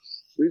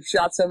we've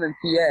shot some in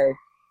PA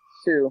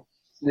too.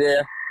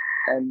 Yeah.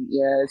 And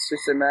yeah, it's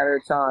just a matter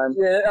of time.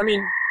 Yeah, I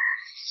mean,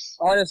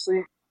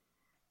 honestly,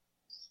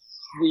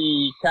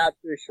 the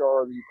catfish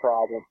are the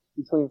problem.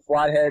 Between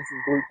flatheads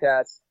and blue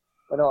cats,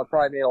 I know I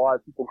probably made a lot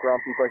of people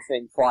grumpy by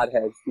saying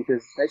flatheads,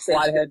 because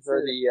flatheads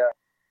are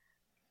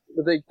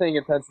the big thing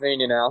in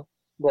Pennsylvania now.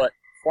 But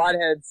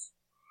flatheads,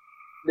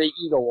 they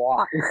eat a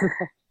lot.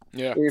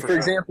 Yeah, For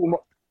example,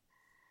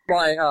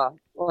 my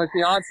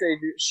fiance,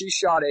 she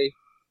shot a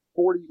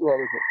 40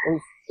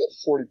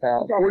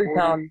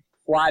 pound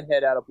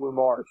flathead out of Blue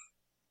Marsh.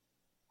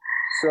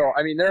 So,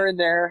 I mean, they're in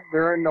there.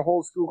 They're in the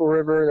whole Schuylkill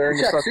River. They're in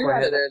We the shot two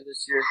out Susquehanna. of there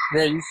this year.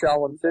 Yeah, you shot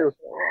one too.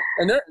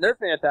 And they're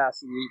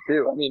fantastic to eat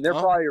too. I mean, they're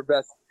Oh. probably your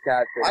best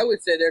catfish. I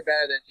would say they're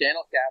better than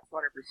channel cats,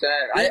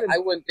 100%. Even- I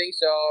wouldn't think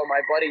so.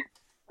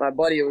 My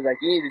buddy was like,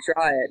 you need to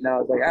try it. And I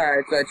was like, all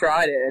right. So I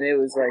tried it, and it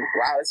was like,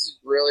 wow, this is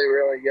really,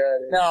 really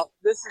good. Now,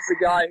 this is the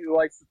guy who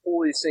likes to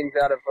pull these things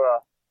out of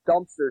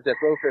dumpsters at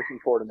bow fishing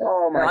tournaments.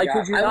 Oh, my And I God.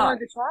 kid you I not. wanted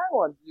to try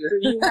one. So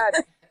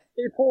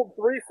he pulled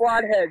 3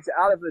 flatheads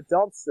out of the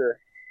dumpster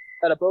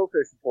at a bow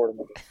fishing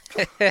tournament.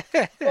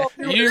 Well,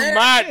 you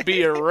might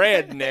be a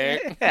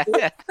redneck.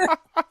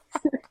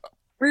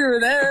 we were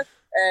there,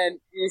 and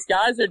these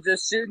guys are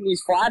just shooting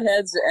these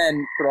flatheads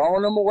and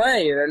throwing them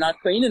away. They're not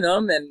cleaning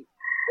them, and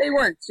they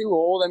weren't too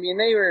old. I mean,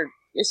 they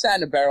sat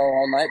in a barrel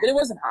all night, but it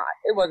wasn't hot.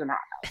 It wasn't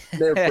hot.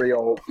 They're pretty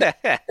old.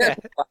 I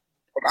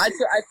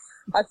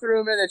threw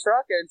them in the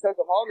truck and took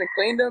them home and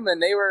cleaned them,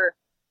 and they were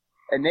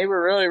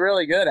really,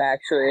 really good,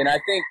 actually. And I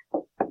think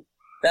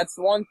that's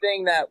one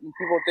thing that when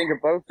people think of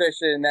bow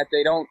fishing that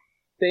they don't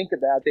think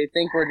about. They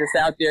think we're just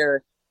out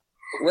there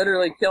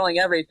literally killing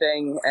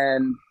everything,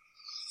 and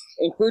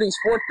including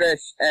sport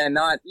fish, and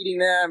not eating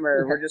them,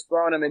 or we're just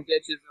throwing them in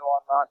ditches and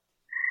whatnot.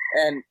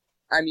 And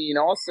I mean,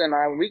 also,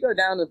 when we go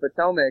down to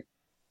Potomac,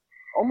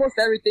 almost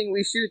everything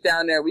we shoot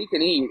down there we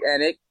can eat,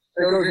 and it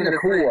goes in the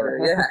cooler.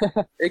 Yeah,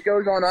 it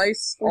goes on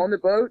ice on the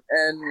boat,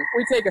 and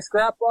We take a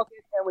scrap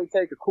bucket and we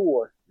take a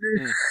cooler.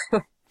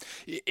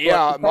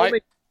 Yeah, But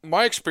Potomac-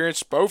 my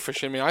experience bow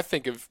fishing, I mean, I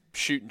think of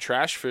shooting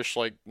trash fish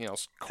like,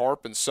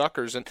 carp and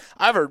suckers. And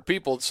I've heard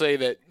people say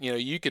that,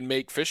 you can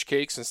make fish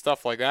cakes and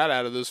stuff like that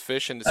out of those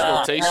fish and it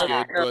still tastes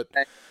good. But,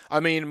 I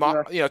mean,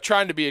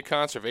 trying to be a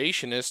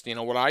conservationist,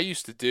 what I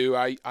used to do,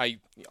 I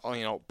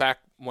back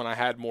when I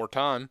had more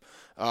time,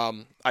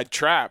 I'd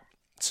trap.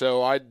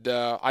 So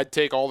I'd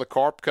take all the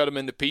carp, cut them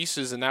into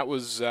pieces, and that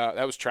was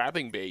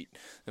trapping bait,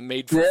 and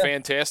made for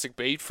fantastic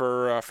bait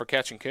for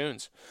catching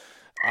coons.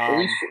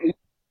 we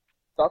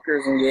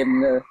suckers and gave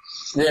them the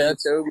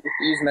so we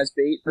use them as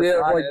bait for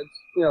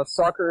flatheads.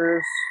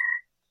 Suckers.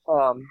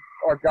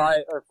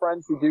 Our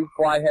friends who do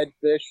flathead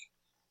fish,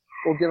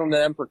 we'll give them to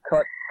them for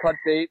cut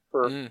bait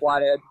for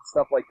flatheads and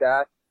stuff like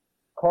that.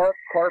 Carp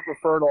for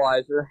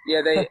fertilizer.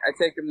 Yeah, I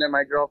take them to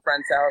my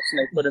girlfriend's house and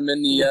they put them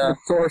in the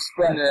source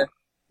spread. in the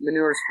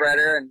manure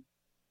spreader, and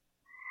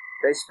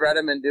they spread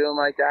them and do them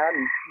like that.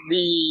 And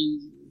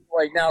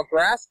Now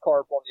grass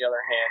carp on the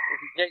other hand,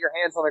 if you get your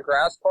hands on a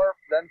grass carp,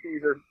 them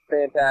things are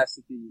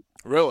fantastic to eat.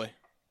 Really?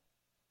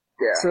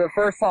 yeah, So the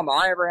first time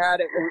I ever had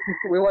it,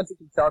 we went to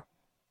Kentucky.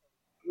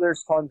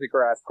 There's tons of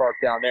grass carp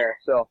down there.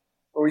 So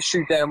when we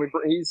shoot them,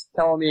 he's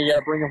telling me you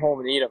gotta bring them home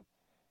and eat them.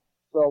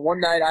 So one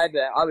night I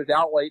was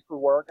out late for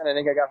work, and I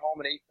think I got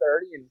home at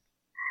 8:30, and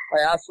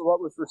I asked her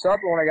what was for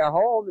supper when I got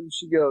home, and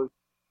she goes,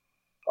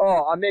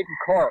 "Oh, I'm making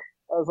carp."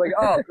 I was like,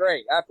 "Oh,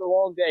 great! After a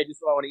long day,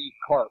 just I want to eat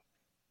carp."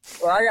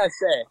 Well, I gotta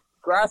say,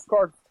 grass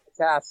carp's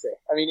fantastic.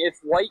 I mean, it's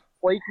white,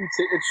 flaky.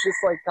 It's just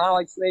kind of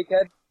like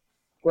snakehead,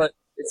 but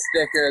it's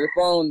thicker. The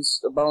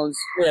bones.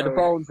 yeah, the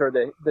bones are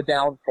the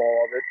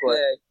downfall of it. But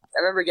Yeah, I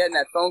remember getting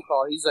that phone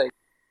call. He's like,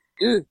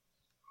 "Dude,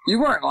 you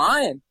weren't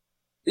lying.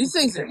 These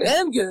things are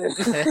damn good."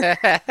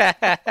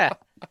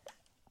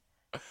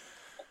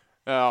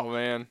 Oh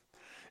man,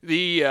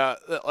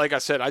 Like I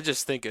said, I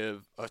just think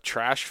of a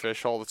trash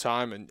fish all the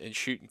time and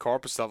shooting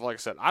carp and stuff. Like I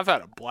said, I've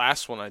had a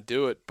blast when I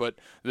do it, but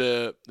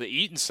the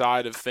eating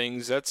side of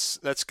things,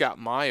 that's got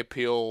my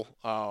appeal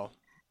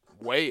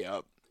way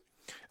up.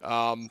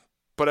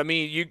 But I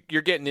mean,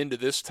 you're getting into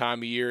this time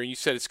of year, and you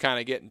said it's kind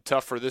of getting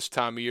tougher this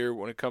time of year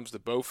when it comes to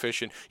bow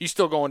fishing. You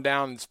still going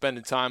down and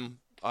spending time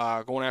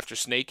going after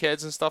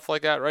snakeheads and stuff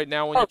like that right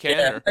now when you can?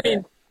 Yeah. Or? I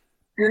mean,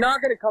 you're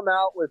not going to come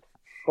out with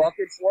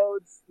buckets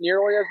loads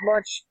nearly as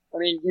much. I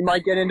mean, you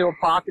might get into a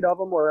pocket of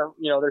them where,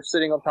 they're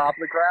sitting on top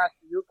of the grass.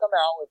 You'll come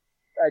out with,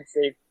 I'd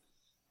say,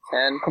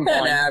 10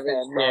 combined. average,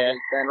 10, probably. yeah.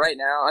 10 right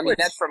now. I mean,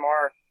 that's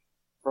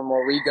from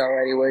where we go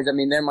anyways. I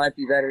mean, there might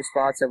be better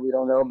spots that we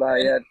don't know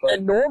about yet. But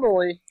And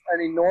normally,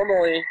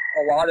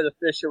 a lot of the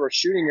fish that we're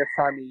shooting this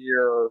time of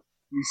year are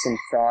decent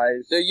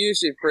size. they're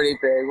usually pretty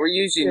big. We're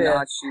usually Yeah.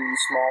 not shooting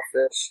small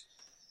fish,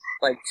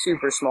 like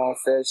super small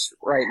fish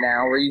right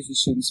now. We're usually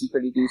shooting some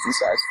pretty decent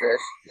sized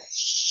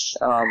fish.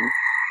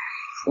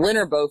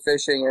 Winter bow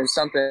fishing is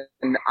something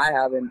I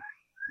haven't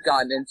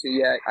gotten into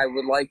yet. I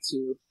would like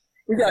to.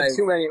 We got Nice.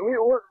 too many.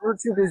 We're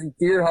too busy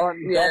deer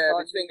hunting. Yeah, duck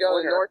hunting, between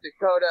going to winter. North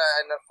Dakota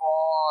in the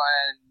fall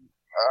and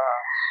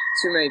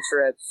too many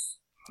trips.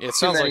 Yeah, it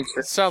many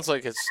sounds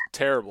like it's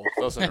terrible,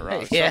 doesn't it,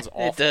 Rob? It Yeah, sounds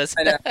awful. it does.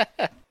 I know.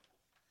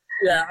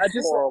 Yeah,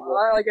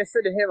 like I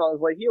said to him, I was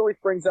like, he always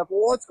brings up,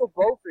 well, let's go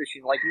bow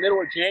fishing, like middle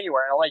of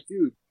January. And I'm like,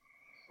 dude,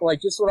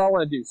 just what I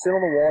want to do, sit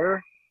on the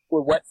water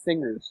with wet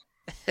fingers.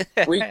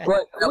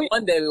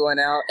 One day we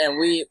went out and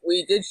we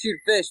did shoot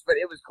fish, but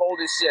it was cold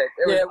as shit.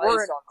 There was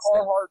we're ice in on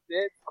stuff. Carhartt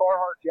bits,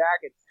 Carhartt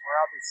jackets, and we're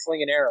out there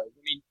slinging arrows.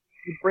 I mean,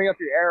 you bring up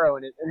your arrow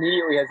and it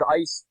immediately has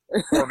ice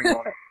forming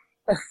on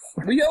it.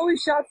 We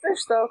always shot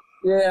fish though.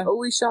 Yeah,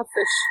 Always shot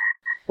fish.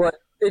 but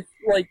it's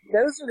like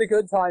those are the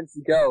good times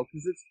to go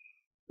because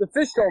the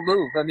fish don't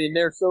move. I mean,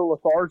 they're so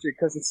lethargic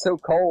because it's so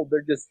cold.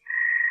 They're just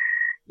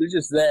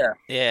there.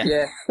 Yeah.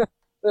 Yeah,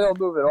 They don't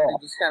move at we all.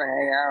 just kind of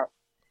hang out.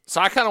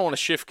 So I kind of want to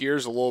shift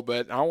gears a little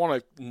bit. I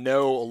want to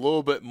know a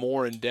little bit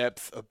more in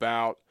depth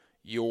about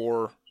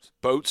your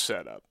boat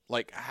setup.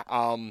 Like,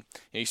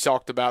 you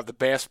talked about the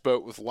bass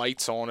boat with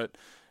lights on it.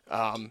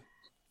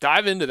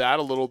 Dive into that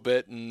a little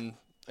bit and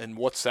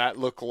what's that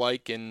look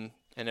like and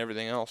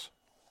everything else.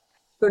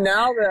 So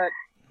now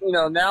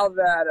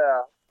that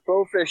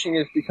bow fishing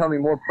is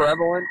becoming more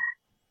prevalent,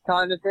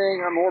 kind of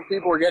thing, more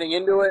people are getting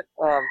into it.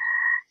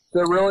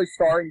 They're really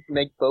starting to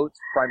make boats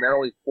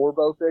primarily for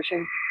bow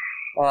fishing.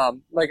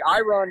 Like I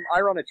run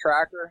a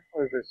tracker.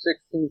 What is it,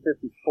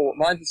 1654?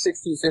 Mine's a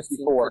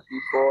 1654.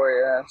 54,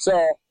 yeah. So,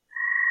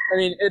 I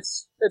mean,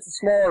 it's a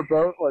smaller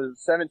boat. What is it,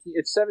 17?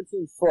 It's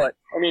 17 foot.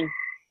 I mean,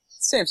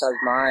 Same size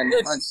as mine.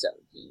 It's- Mine's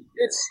 17.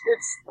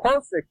 it's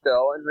perfect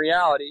though. In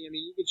reality, I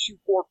mean, you can shoot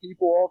 4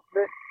 people off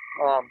of it.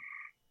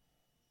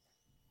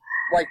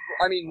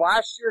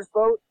 Last year's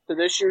boat to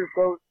this year's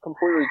boat,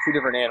 completely 2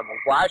 different animals.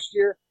 Last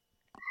year,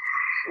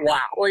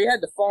 wow. Well, you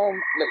had the foam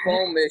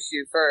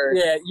issue first.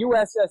 Yeah,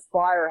 USS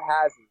Fire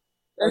Hazard.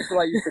 That's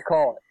what I used to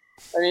call it.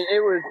 I mean, it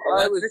was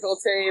Electrical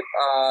tape,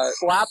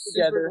 slapped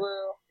super together.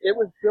 glue. It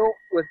was built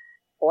with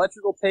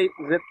electrical tape,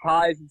 zip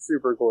ties, and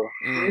super glue.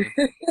 Mm.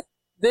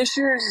 This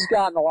year's has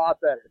gotten a lot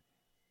better.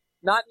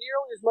 Not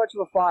nearly as much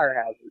of a fire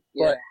hazard,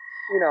 Yeah. but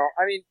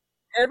I mean,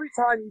 every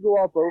time you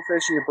go out bow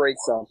fishing, you break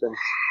something.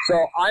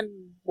 So I'm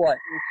in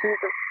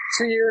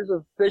 2 years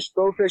of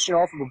bow fishing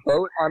off of a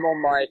boat. I'm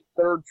on my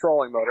 3rd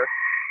trolling motor.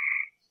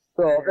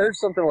 So there's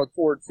something to look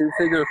forward to.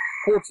 Figure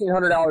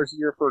 $1,400 a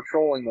year for a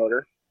trolling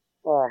motor.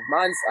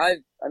 I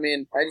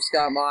just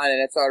got mine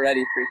and it's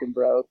already freaking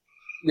broke.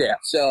 Yeah.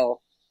 So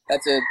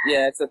it's a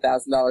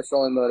 $1,000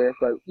 trolling motor,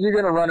 but You're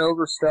gonna run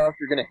over stuff.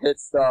 You're gonna hit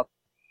stuff.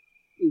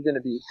 You're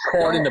gonna be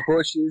caught in the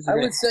bushes. I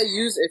would say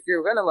if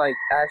you're gonna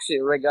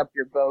actually rig up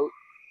your boat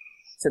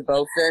to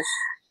bow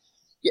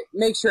fish,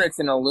 make sure it's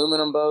an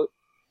aluminum boat.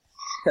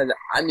 Because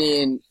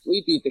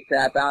we beat the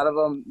crap out of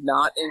them,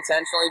 not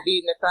intentionally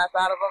beating the crap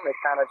out of them. It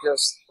kind of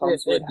just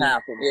comes with it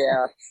happens.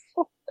 Yeah,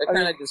 it I kind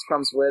mean, of just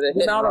comes with it. The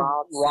Hitting amount of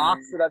rocks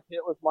rocks and- that I've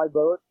hit with my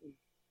boat.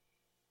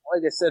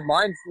 Like I said,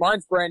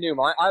 mine's brand new.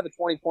 I have a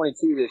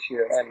 2022 this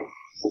year, and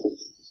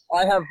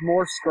I have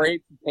more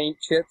scrapes and paint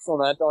chips on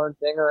that darn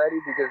thing already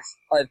because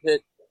I've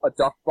hit a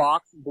duck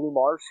box in Blue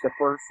Marsh the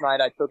first night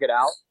I took it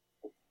out.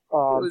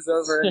 it was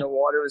over in the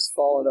water, was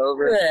falling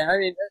over. Yeah, I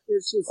mean,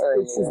 it's just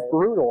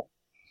brutal.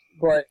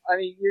 But I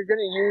mean, you're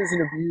gonna use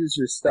and abuse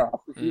your stuff.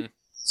 If you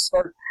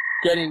start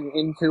getting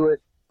into it,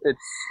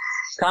 it's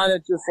kind of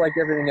just like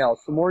everything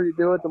else. The more you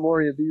do it, the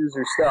more you abuse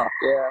your stuff.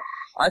 Yeah,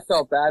 I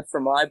felt bad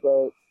for my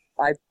boat.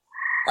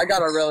 I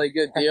got a really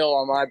good deal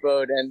on my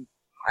boat, and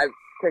I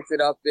picked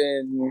it up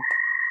in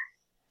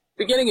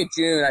beginning of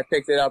June. I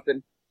picked it up in,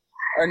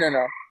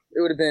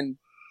 it would have been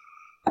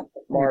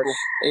March,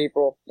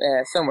 April,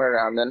 somewhere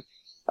around then.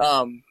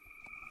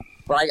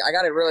 But I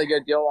got a really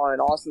good deal on it.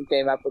 Austin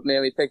came up with me,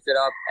 and we picked it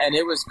up, and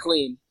it was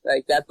clean.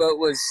 Like that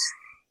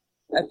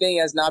that thing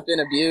has not been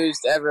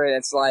abused ever in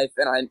its life,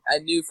 and I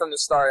knew from the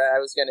start I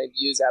was going to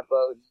abuse that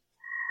boat.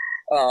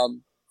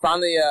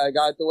 Finally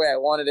got it the way I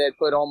wanted it.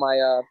 Put all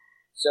my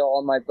So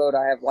on my boat,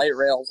 I have light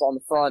rails on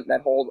the front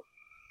that hold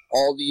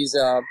all these,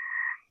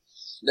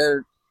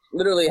 they're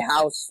literally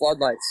house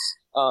floodlights,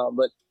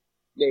 but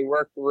they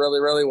work really,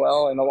 really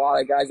well. And a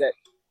lot of guys that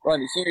run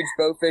the huge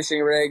boat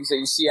fishing rigs that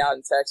you see out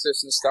in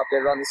Texas and stuff, they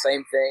run the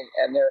same thing,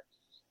 and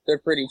they're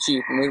pretty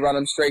cheap. And we run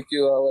them straight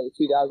through a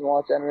 2,000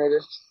 watt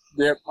generator.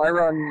 Yep, I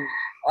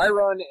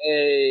run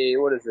a,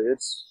 what is it?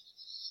 It's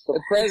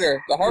The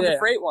Predator, the Harbor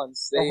Freight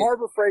ones. The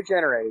Harbor Freight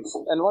generators.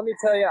 And let me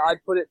tell you, I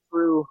put it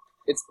through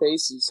its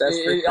paces.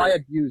 I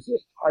abuse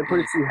it. I put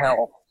it through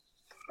hell.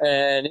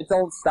 And it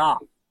don't stop.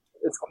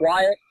 It's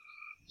quiet.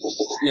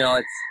 You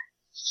know,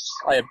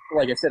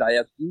 like I said, I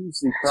abuse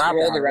the crap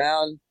rolled out of it.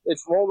 around.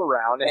 It's rolled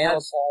around.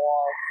 Panels fall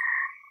off.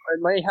 I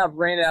may have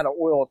ran out of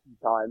oil a few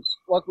times.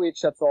 Luckily, it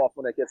shuts off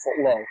when it gets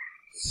low.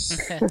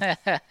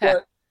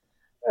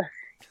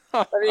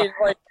 But, I mean,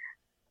 like,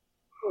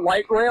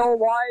 light rail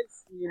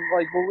wise, I mean,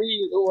 like,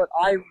 what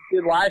I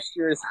did last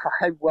year is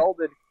I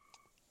welded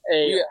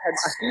had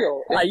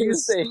steel. I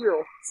used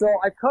steel. So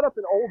I cut up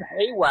an old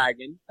hay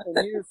wagon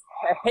and used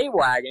hay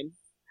wagon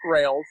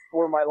rails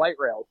for my light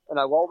rails, and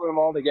I welded them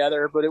all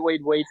together, but it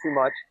weighed way too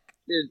much.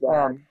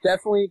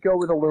 Definitely go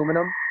with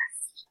aluminum.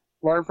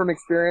 Learn from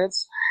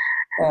experience.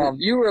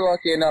 You were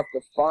lucky enough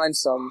to find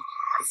some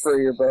for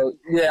your boat.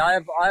 Yeah, I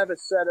have a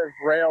set of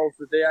rails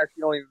that they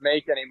actually don't even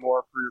make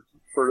anymore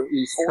for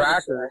these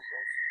tractors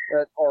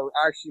that are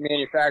actually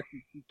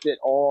manufactured to fit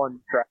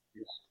on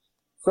tractors.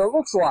 So it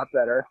looks a lot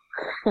better.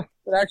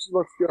 It actually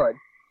looks good.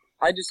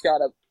 I just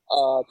got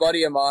a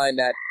buddy of mine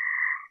that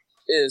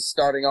is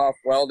starting off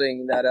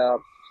welding that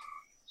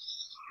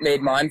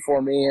made mine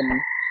for me,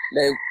 and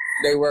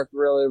they work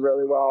really,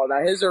 really well.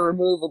 Now his are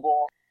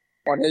removable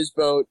on his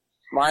boat.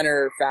 Mine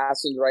are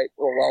fastened right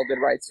or welded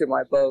right to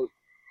my boat.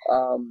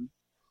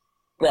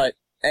 But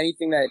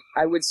anything that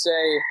I would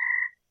say,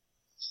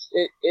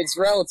 it's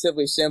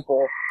relatively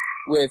simple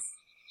with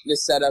the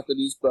setup of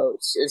these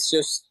boats. It's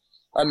just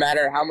a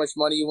matter of how much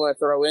money you want to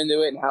throw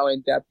into it and how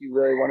in depth you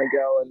really want to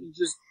go, and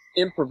just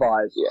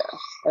improvise.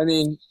 Yeah. I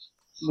mean,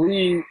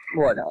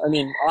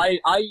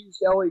 I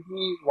used LED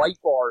light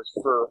bars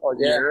for a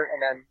year,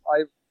 and then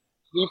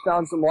he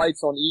found some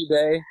lights on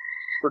eBay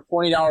for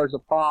 $20 a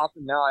pop,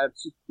 and now I have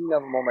 16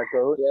 of them on my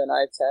boat. Yeah, and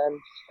I have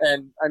 10.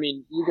 And, I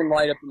mean, you can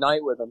light up the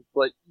night with them,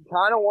 but you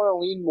kind of want to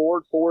lean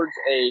more towards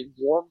a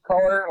warm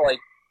color, like,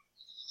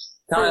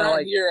 kind of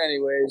like here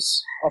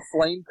anyways. a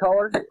flame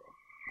color.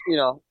 You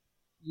know,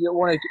 you don't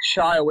want to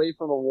shy away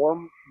from a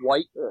warm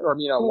white, or,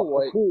 you know,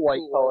 cool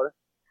white color,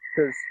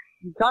 because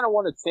you kind of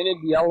want a tinted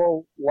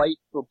yellow light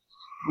for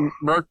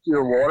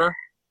murkier water,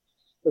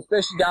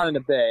 especially down in the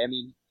bay. I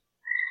mean,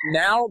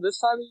 now, this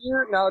time of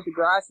year, now that the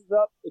grass is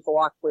up, it's a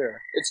lot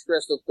clearer. It's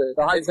crystal clear.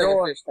 It's like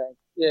a fish tank.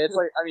 Yeah, it's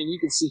like, I mean, you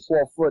can see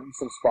 12 foot in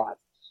some spots.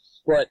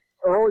 But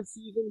early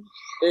season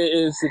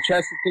is the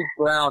Chesapeake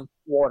brown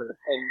water.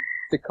 And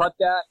to cut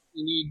that,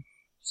 you need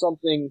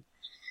something,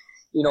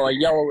 you know, a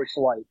yellowish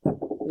light.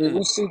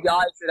 We see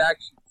guys that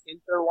actually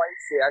tint their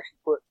lights. They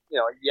actually put, you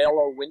know, a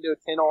yellow window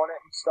tint on it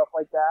and stuff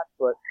like that.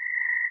 But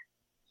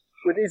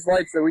with these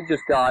lights that we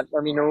just got,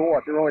 I mean, they're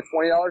only $20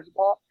 a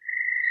pop?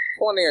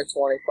 20 or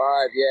 25,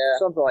 yeah.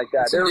 Something like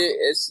that.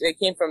 They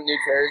came from New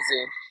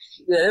Jersey.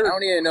 Yeah, I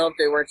don't even know if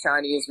they were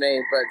Chinese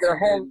made, but they're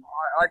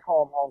I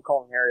call them Hong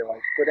Kong Harry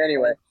lights. But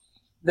anyway,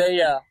 they,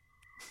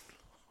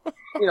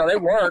 you know, they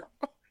work.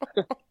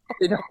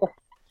 They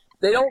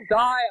don't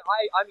die.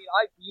 I mean,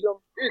 I beat them.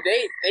 Dude,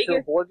 they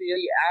get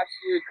the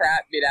absolute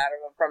crap beat out of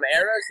them. From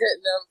arrows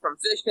hitting them, from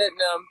fish hitting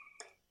them,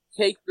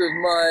 caked with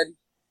mud,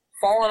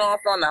 falling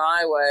off on the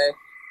highway.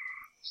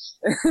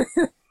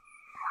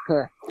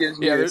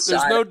 There's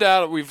no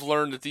doubt that we've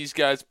learned that these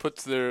guys put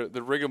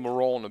the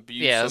rigmarole and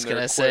abuse. Yeah, I was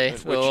going to say a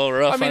little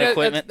rough on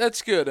equipment.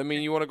 That's good. I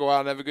mean, you want to go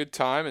out and have a good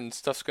time, and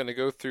stuff's going to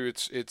go through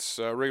its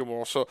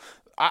rigmarole. So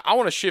I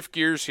want to shift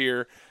gears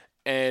here,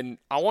 and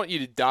I want you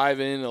to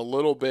dive in a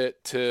little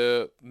bit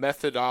to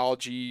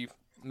methodology,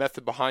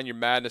 method behind your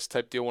madness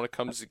type deal when it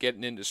comes to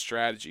getting into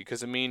strategy.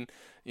 Because I mean,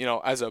 you know,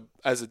 as a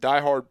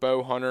diehard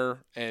bow hunter,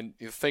 and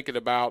you're thinking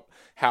about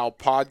how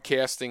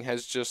podcasting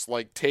has just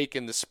like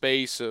taken the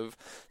space of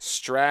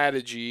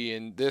strategy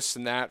and this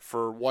and that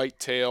for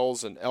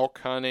whitetails and elk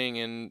hunting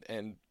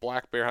and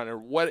black bear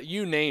hunting, what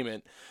you name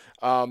it.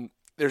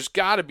 There's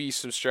got to be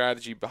some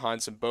strategy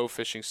behind some bow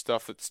fishing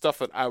stuff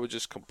that I would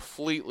just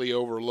completely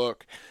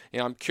overlook. You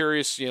know, I'm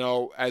curious, you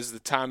know, as the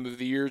time of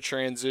the year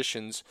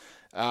transitions,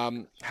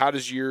 how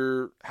does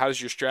your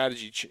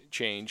strategy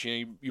change?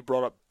 You know, you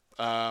brought up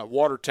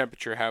water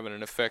temperature having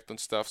an effect on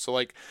stuff. So,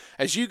 like,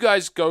 as you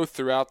guys go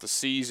throughout the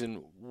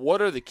season,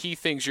 what are the key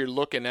things you're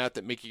looking at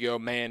that make you go,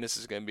 man, this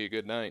is going to be a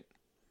good night?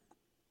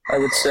 I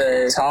would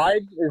say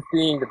tide is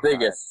being the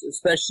biggest,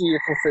 especially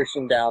if we're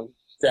fishing down.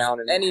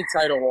 In any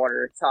tidal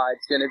water,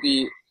 tide's going to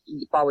be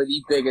probably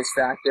the biggest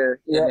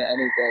factor in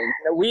anything.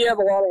 We have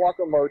a lot of luck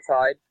on low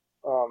tide.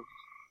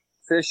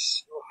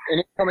 Fish,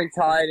 an incoming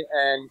tide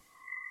and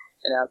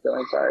an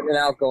outgoing tide. An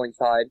outgoing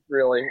tide,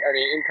 really. I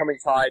mean, incoming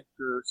tide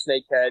for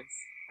snakeheads,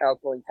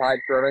 outgoing tide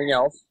for everything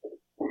else.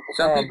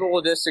 Some people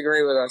will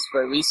disagree with us,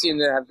 but we seem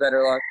to have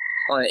better luck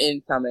on an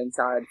incoming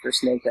tide for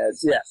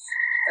snakeheads. Yes.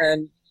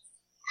 And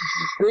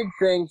big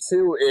thing,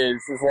 too,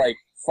 is like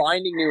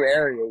finding new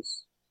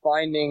areas,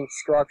 finding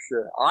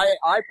structure.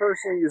 I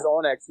personally use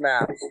Onyx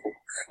maps.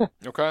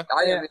 Okay.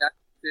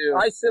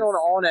 I sit on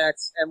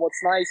Onyx, and what's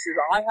nice is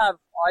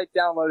I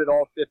downloaded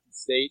all 50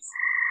 states.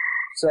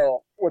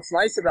 So what's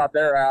nice about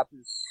their app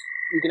is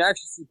you can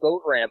actually see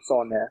boat ramps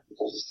on there.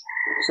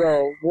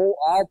 So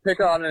I'll pick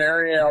on an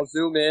area, I'll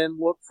zoom in,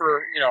 look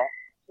for,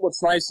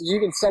 what's nice is you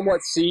can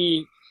somewhat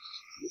see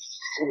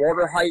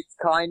water height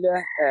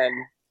kinda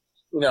and,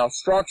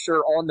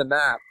 structure on the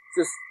map,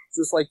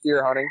 just like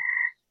deer hunting.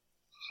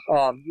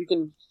 You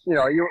can, you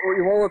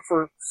want to look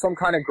for some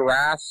kind of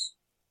grass,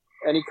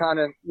 any kind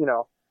of,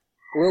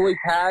 lily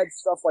pads,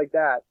 stuff like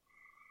that,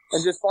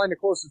 and just find the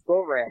closest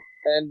boat ramp.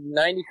 And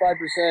 95%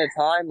 of the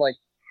time, like,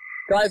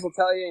 guys will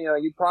tell you,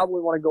 you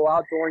probably want to go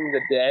out during the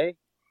day.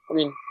 I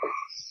mean,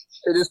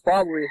 it is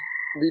probably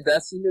the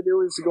best thing to do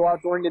is to go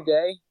out during the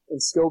day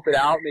and scope it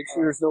out, make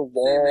sure there's no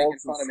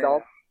logs and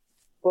stuff.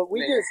 But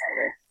we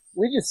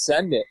just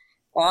send it.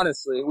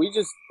 Honestly, we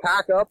just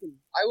pack up and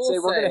say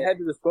we're going to head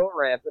to this boat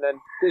ramp and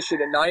then fish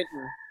it at night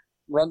and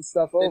run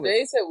stuff over. The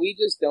days that we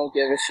just don't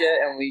give a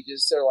shit and we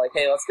just are like,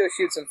 hey, let's go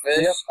shoot some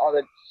fish, are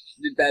the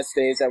best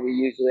days that we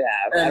usually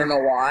have. I don't know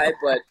why,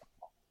 but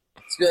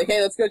to be like,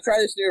 hey, let's go try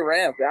this new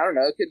ramp. I don't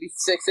know, it could be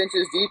 6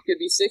 inches deep, could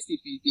be 60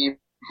 feet deep.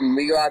 And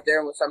we go out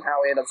there and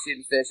somehow we end up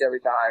shooting fish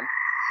every time.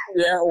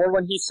 Yeah, or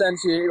when he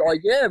sends you,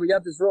 like, yeah, we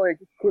got this really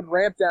good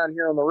ramp down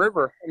here on the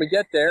river. And we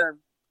get there and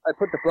I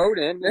put the boat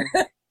in.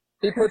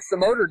 He puts the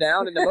motor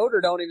down, and the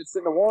motor don't even sit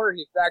in the water, and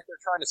he's back there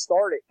trying to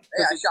start it.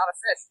 Yeah, I shot a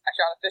fish. I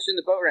shot a fish in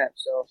the boat ramp,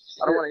 so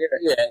I don't want to hear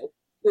it. Yeah.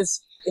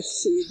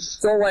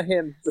 Don't let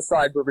him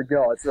decide where we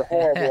go. It's a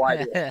horrible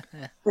idea.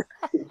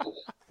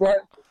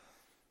 But,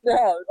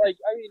 no,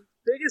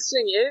 biggest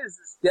thing is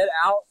get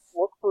out,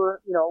 look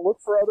for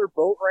other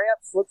boat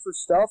ramps, look for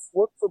stuff,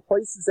 look for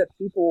places that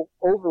people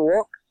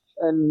overlook.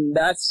 And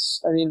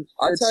that's,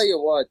 I'll tell you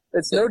what.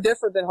 It's no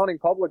different than hunting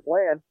public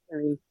land.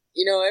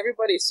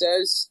 Everybody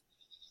says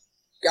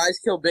guys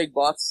kill big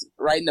bucks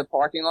right in the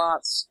parking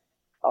lots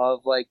of,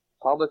 like,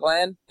 public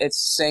land.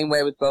 It's the same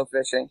way with bow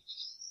fishing.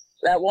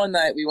 That one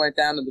night we went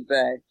down to the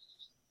bay,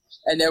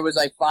 and there was,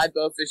 like, 5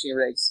 bow fishing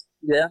rigs.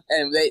 Yeah.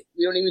 And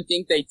we don't even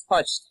think they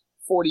touched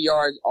 40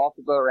 yards off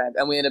the boat ramp,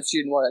 and we ended up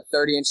shooting, a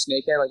 30-inch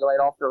snakehead, like, right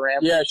off the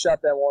ramp? Yeah, I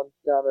shot that one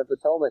down in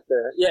Potomac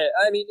there. Yeah,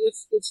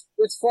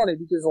 it's funny,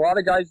 because a lot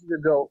of guys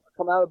either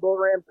come out of the boat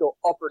ramp, go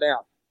up or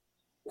down.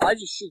 I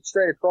just shoot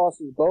straight across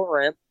the boat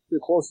ramp to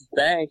the closest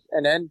bank,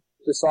 and then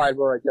decide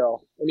where I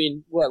go.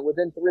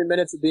 Within 3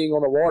 minutes of being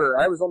on the water,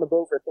 I was on the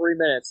boat for 3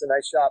 minutes, and I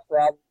shot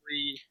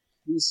probably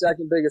the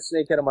second biggest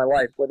snakehead of my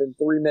life within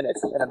 3 minutes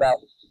and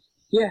about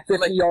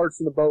 50 yards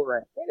from the boat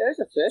ramp. Hey,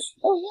 there's a fish.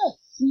 Oh, yeah.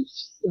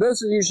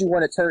 Those are usually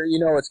when it's going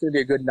to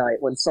be a good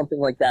night, when something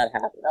like that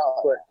happens.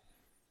 But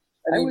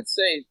I would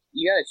say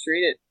you got to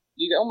treat it.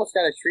 You almost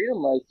got to treat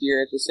them like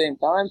deer at the same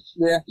time.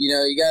 Yeah.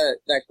 You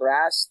got that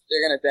grass,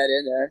 they're going to bed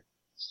in there.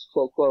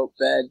 Quote, quote,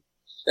 bed.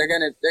 They're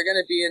gonna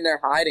be in there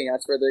hiding.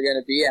 That's where they're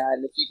gonna be at.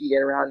 And if you can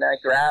get around that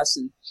grass,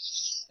 and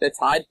the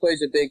tide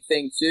plays a big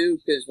thing too,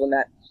 because when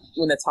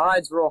the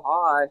tide's real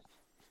high,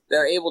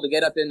 they're able to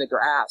get up in the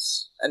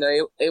grass and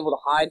they're able to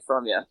hide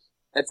from you.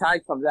 The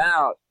tide comes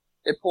out,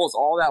 it pulls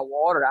all that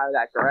water out of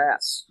that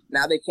grass.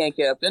 Now they can't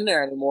get up in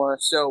there anymore.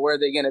 So where are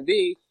they gonna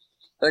be?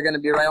 They're gonna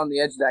be right on the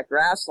edge of that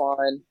grass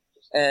line,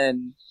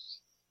 and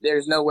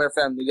there's nowhere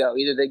for them to go.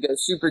 Either they go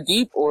super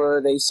deep,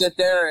 or they sit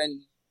there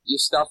and you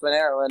stuff an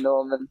arrow into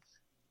them, and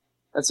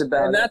that's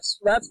about it. And that's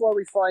why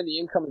we find the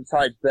incoming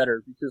tide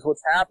better, because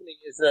what's happening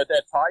is that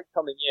tide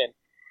coming in,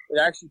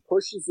 it actually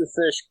pushes the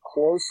fish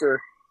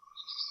closer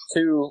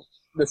to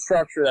the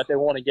structure that they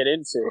want to get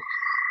into.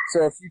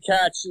 So if you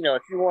catch,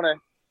 if you want to,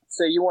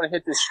 say you want to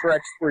hit this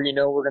stretch where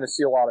we're going to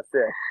see a lot of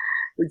fish,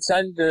 we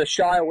tend to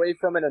shy away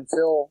from it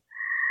until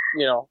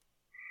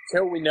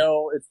we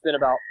know it's been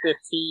about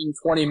 15,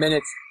 20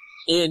 minutes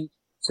into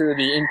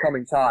the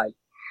incoming tide.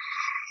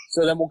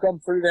 So then we'll come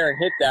through there and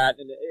hit that,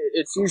 and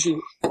it's usually,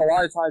 a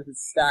lot of times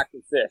it's stacked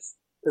with fish.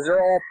 Because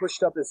they're all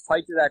pushed up as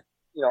tight to that,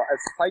 as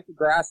tight to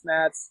grass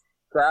mats,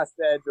 grass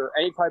beds, or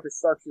any type of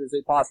structure as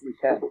they possibly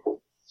can.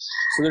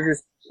 So they're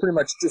just pretty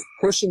much just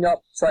pushing up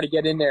to try to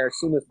get in there as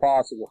soon as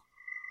possible.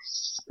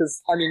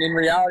 Because, in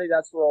reality,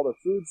 that's where all the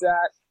food's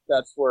at.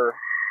 That's where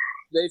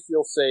they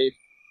feel safe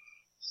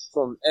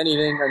from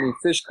anything.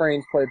 Fish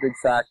cranes play a big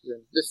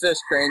factor. The fish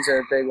cranes are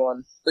a big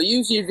one. But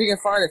usually if you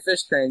can find a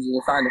fish crane, you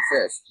can find a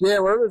fish. Yeah,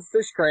 wherever there's a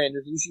fish crane,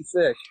 there's usually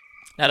fish.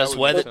 Now,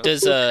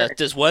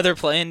 does weather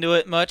play into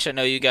it much? I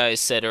know you guys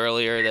said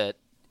earlier that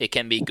it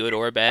can be good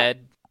or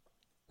bad.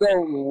 So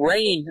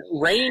rain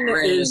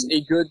is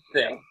a good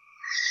thing.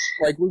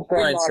 Like Luke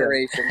Bryan said.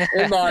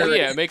 In moderation.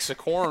 Yeah, it makes the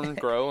corn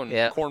grow,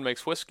 and corn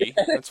makes whiskey.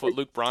 That's what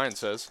Luke Bryan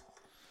says.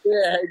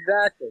 Yeah,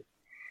 exactly.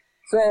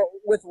 So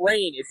with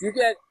rain, if you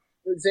get,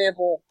 for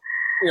example,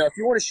 if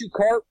you want to shoot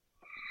carp,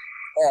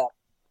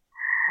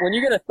 when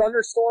you get a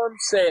thunderstorm,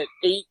 say at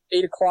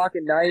 8 o'clock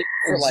at night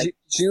For in like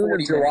June or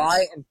 40 July,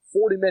 minutes. and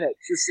 40 minutes,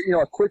 just,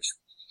 a quick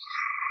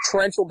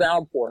torrential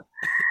downpour.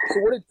 So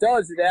what it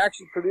does, it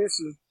actually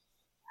produces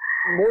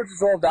more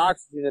dissolved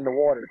oxygen in the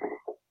water.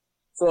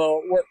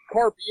 So what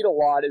carp eat a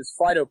lot is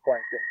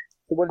phytoplankton.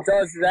 So what it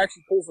does is it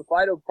actually pulls the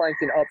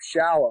phytoplankton up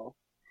shallow.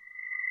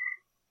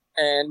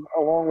 And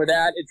along with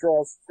that, it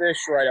draws fish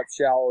right up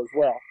shallow as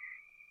well.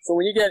 So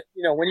when you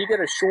get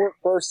a short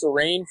burst of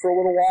rain for a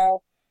little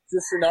while,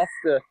 just enough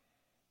to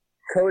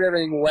coat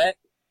everything wet,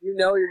 you're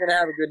going to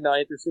have a good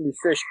night. There's going to be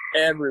fish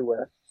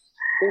everywhere.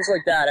 Things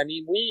like that. I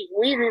mean,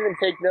 we've even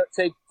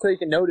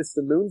taken notice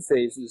the moon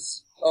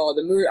phases. Oh,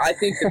 the moon. I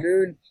think the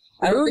moon.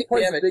 I don't think we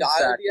plays have a it big dialed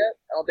factor. yet.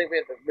 I don't think we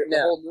have the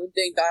No. whole moon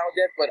thing dialed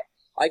yet, but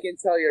I can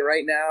tell you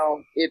right now,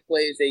 it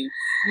plays a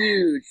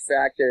huge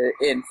factor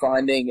in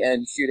finding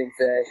and shooting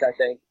fish, I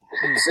think.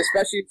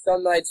 Especially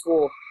some nights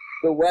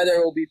the weather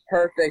will be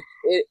perfect.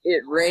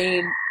 It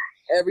rain,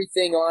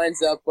 everything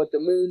lines up, but the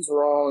moon's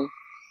wrong,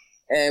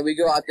 and we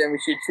go out there and we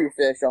shoot 2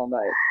 fish all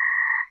night.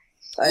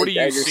 What are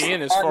you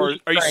seeing as far as,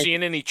 are you Right.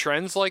 seeing any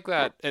trends like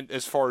that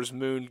as far as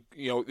moon,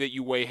 that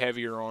you weigh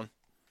heavier on?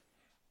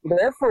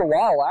 There for a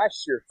while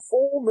last year,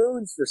 full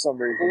moons for some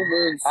reason. Full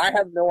moons. I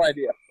have no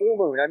idea. Full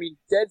moon. I mean,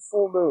 dead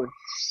full moon.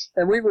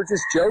 And we were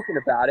just joking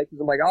about it because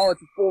I'm like, oh,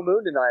 it's a full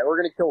moon tonight. We're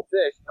going to kill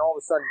fish. And all of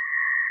a sudden,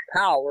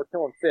 pow, we're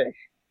killing fish.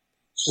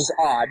 It's just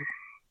odd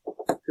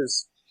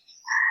because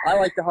I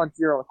like to hunt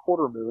deer on a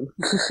quarter moon.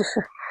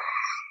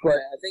 But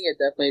I think it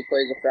definitely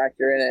plays a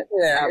factor in it.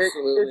 yeah,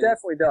 Absolutely. it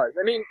definitely does.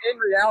 I mean, in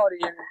reality,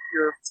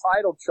 your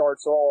tidal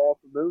charts are all off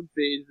the moon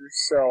phases,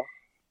 so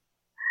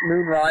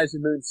moon rise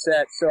and moon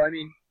set. So, I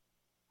mean,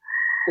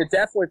 it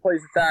definitely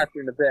plays a factor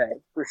in the bay,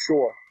 for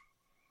sure.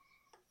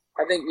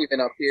 I think even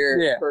up here,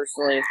 Yeah.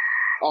 personally,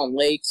 on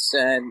lakes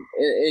and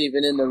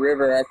even in the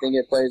river, I think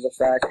it plays a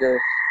factor.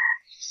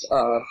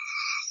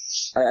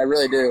 I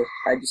really do.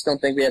 I just don't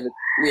think we have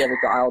it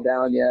dialed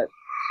down yet.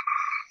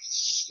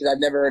 Because I've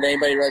never heard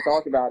anybody really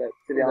talk about it,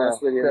 to be No,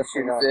 honest with you. definitely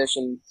Shooting not. fish,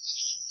 and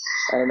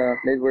I don't know,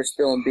 maybe we're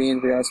spilling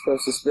beans we aren't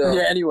supposed to spill.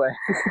 Yeah, anyway.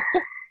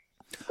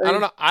 I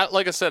don't know.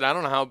 Like I said, I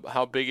don't know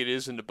how big it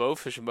is into bow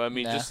fishing, but I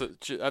mean, Nah.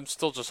 I'm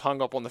still just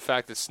hung up on the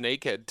fact that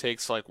snakehead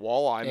takes like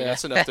walleye. I mean, Yeah.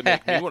 that's enough to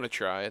make me want to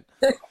try it.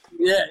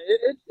 Yeah,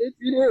 it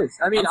is.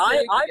 I mean, I'm I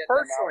saying we get them that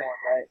personally,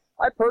 one, right?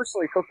 I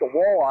personally cooked a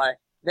walleye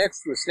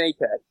next to a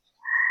snakehead.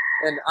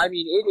 And, I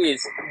mean, it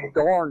is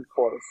darn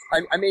close.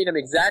 I made them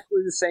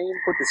exactly the same,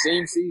 put the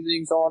same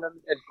seasonings on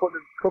them, and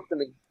cooked them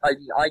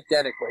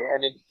identically.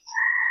 And I'm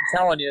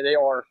telling you, they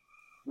are,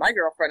 My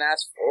girlfriend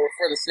asked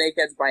for the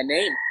snakeheads by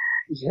name.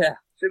 yeah.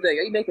 She'd be like,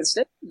 are you making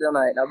snakeheads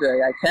tonight? And I'll be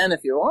like, I can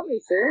if you want me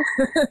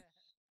to.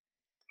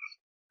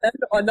 And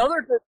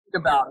another good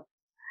thing about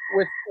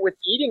it, with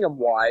eating them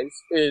wise,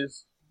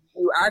 is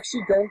you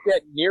actually don't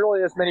get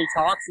nearly as many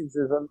toxins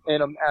in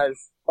them as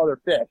other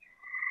fish.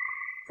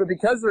 So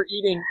because they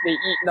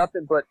eat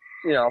nothing but,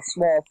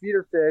 small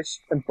feeder fish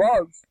and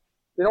bugs,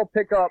 they don't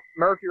pick up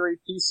mercury,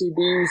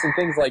 PCBs, and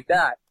things like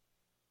that.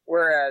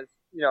 Whereas,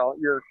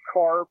 your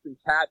carp and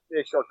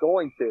catfish are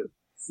going to.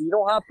 So you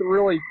don't have to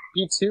really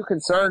be too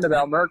concerned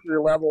about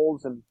mercury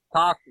levels and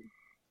toxins.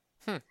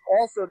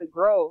 Also, they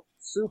grow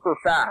super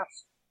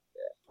fast.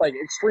 Like,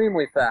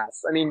 extremely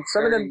fast. I mean,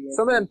 some of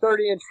them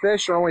 30-inch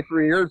fish are only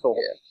 3 years old.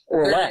 Yeah.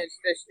 Or 30-inch less.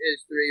 fish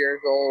is 3 years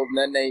old, and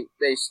then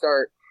they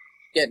start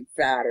getting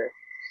fatter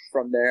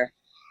from there.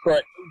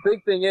 But the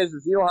big thing is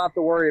you don't have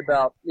to worry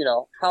about,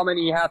 how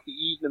many you have to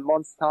eat in a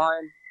month's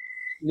time.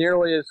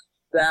 Nearly as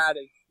bad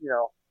as,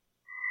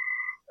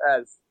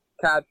 as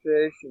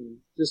catfish and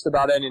just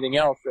about anything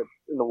else that's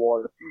in the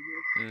water.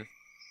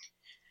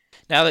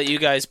 Now that you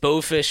guys bow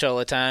fish all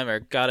the time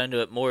or got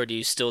into it more, do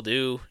you still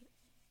do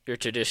your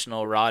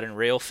traditional rod and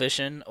reel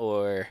fishing,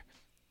 or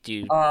do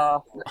you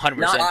 100%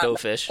 not- bow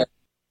fish?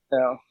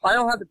 No. I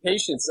don't have the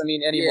patience,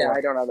 anymore. Yeah, I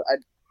don't have.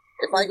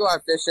 If I go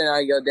out fishing,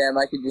 I go, damn,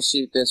 I could just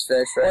shoot this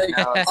fish right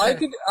now. I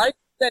could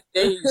spend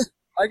days.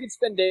 I could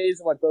spend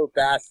days on my boat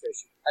bass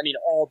fishing.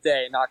 All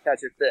day and not catch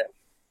a fish.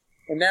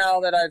 And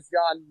now that I've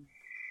gotten,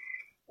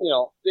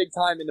 big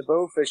time into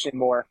bow fishing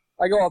more,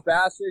 I go out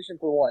bass fishing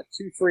for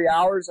 2-3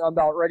 hours, and I'm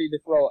about ready to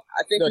throw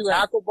I think the we went,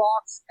 tackle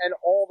box and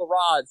all the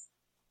rods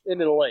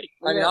into the lake.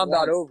 we I'm went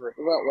about once. over it.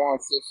 We went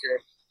once this year.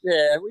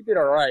 Yeah, we did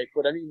all right,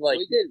 but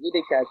we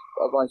did catch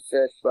a bunch of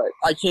fish, but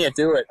I can't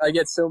do it. I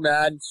get so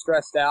mad and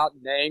stressed out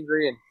and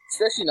angry, and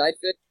especially night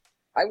fish.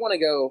 I want to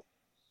go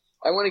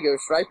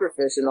striper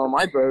fishing on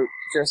my boat,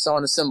 just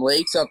on some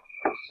lakes up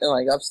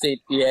in upstate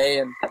PA,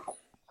 and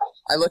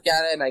I look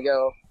at it and I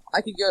go,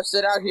 I could go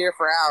sit out here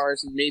for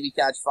hours and maybe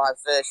catch 5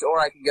 fish, or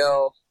I could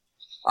go,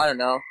 I don't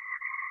know,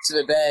 to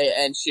the bay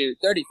and shoot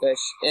 30 fish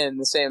in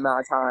the same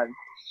amount of time.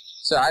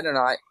 So I don't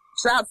know.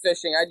 Trout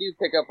fishing, I do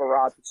pick up a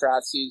rod for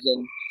trout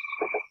season,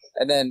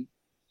 and then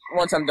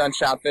once I'm done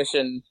trout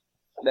fishing,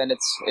 then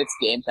it's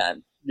game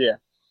time.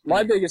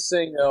 my biggest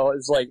thing though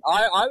is I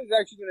was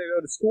actually going to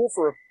go to school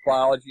for a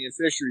biology and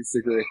fisheries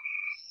degree.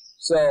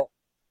 So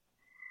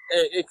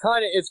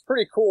it's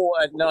pretty cool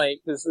at night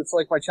because it's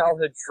like my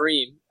childhood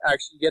dream.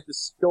 Actually, you get to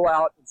go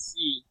out and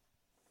see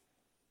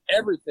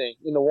everything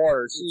in the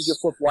water. So you can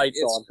flip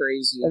lights on. It's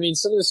crazy. I mean,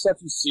 some of the stuff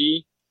you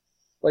see,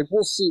 like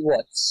we'll see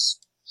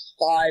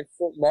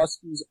 5-foot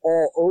muskies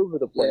all over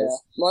the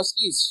place. Yeah.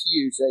 Muskie's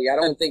huge. Like, I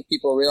don't think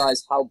people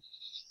realize how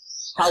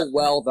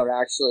well they're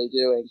actually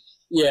doing.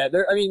 Yeah,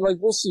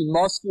 we'll see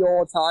muskie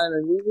all the time,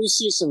 and we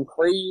see some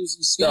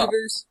crazy stuff.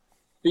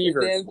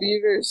 Beavers. Damn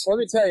beavers. Let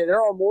me tell you, there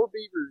are more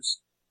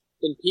beavers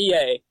in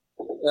PA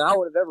than I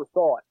would have ever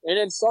thought, and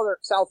in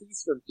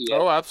southeastern PA.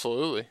 Oh,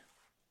 absolutely.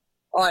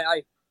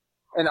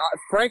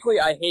 Frankly,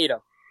 I hate them.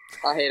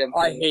 I hate them.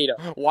 I hate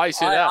them. Why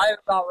say that? I'm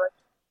about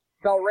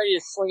ready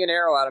to sling an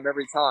arrow at them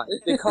every time.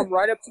 They come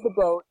right up to the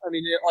boat. I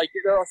mean,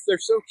 they're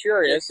so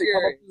curious. They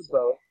come up to the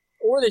boat,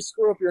 or they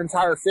screw up your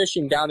entire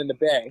fishing down in the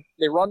bay.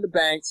 They run the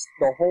banks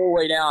the whole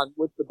way down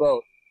with the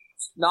boat,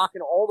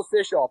 knocking all the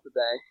fish off the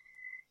bank.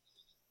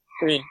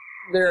 I mean,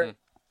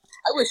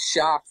 I was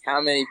shocked how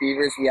many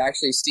beavers we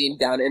actually seen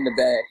down in the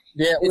bay.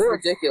 Yeah, it's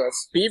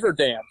ridiculous. Beaver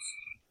dams.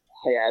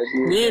 Yeah,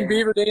 me and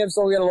beaver dams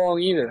don't get along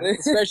either,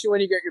 especially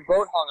when you get your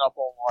boat hung up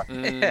on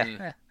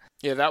one.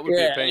 Yeah, that would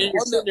be a pain. And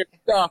you're sitting there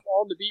stuck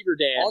on the beaver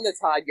dam. On the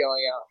tide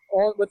going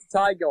out. With the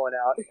tide going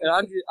out. And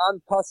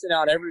I'm pussing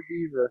out every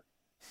beaver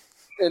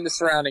in the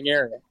surrounding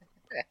area.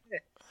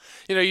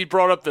 You know, you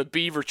brought up the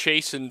beaver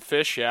chasing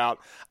fish out.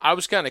 I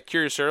was kind of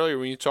curious earlier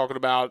when you were talking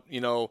about,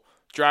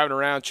 driving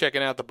around,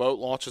 checking out the boat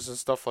launches and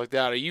stuff like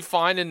that. Are you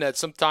finding that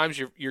sometimes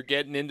you're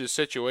getting into a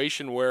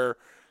situation where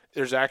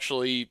there's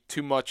actually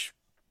too much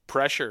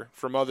pressure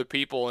from other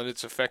people and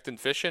it's affecting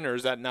fishing, or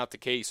is that not the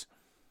case?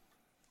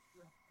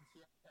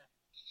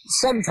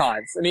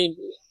 Sometimes. I mean,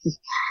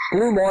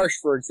 Blue Marsh,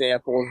 for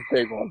example, is a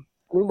big one.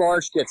 Blue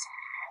Marsh gets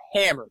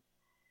hammered.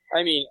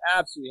 I mean,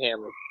 absolutely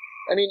hammered.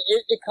 I mean,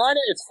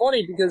 it's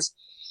funny because,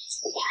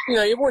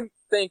 you wouldn't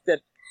think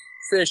that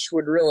fish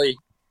would really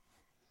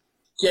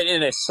get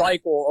in a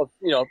cycle of,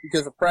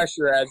 because of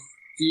pressure as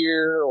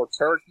deer or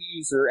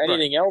turkeys or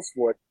anything else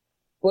would.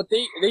 But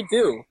they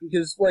do,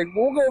 because,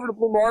 we'll go over to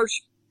Blue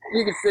Marsh,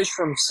 you can fish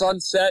from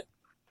sunset,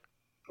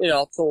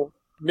 till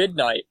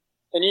midnight.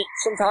 And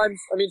sometimes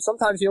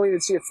you don't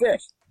even see a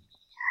fish.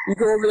 You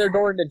go over there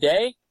during the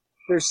day,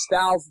 there's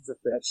thousands of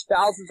fish,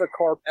 thousands of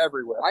carp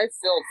everywhere. I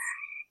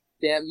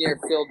damn near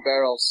filled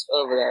barrels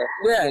over there.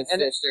 Yeah, and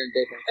fish during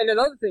daytime. And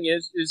another thing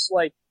is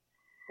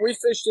we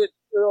fished it.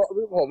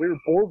 We were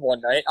bored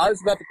one night. I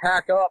was about to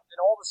pack up, and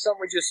all of a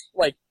sudden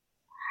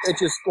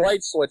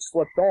light switch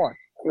flipped on.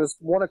 It was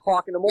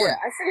 1:00 in the morning. Yeah,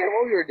 I forget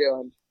what we were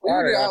doing. We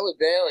were out with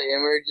Bailey,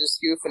 and we were just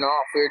goofing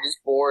off. We were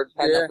just bored,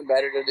 had nothing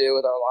better to do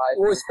with our lives.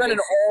 We were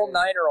spending an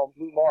all-nighter on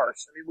Blue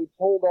Marsh. I mean, we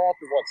pulled off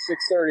at,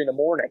 6:30 in the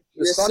morning.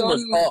 The sun was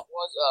up.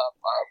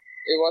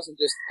 It wasn't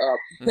just up.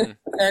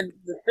 And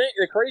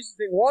the crazy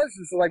thing was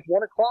 1:00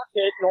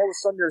 hit, and all of a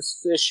sudden there's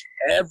fish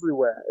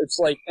everywhere. It's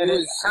it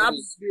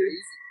happens to be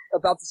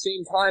about the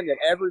same time that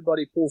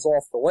everybody pulls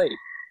off the lake.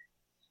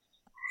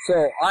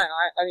 So I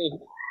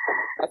mean,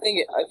 I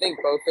think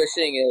bow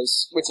fishing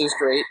which is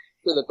great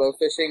for the bow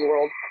fishing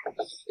world,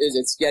 is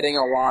it's getting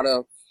a lot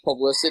of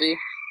publicity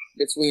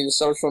between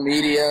social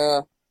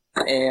media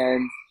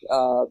and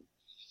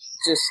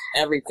just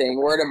everything,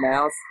 word of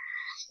mouth,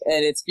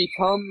 and it's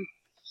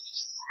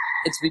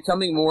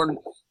becoming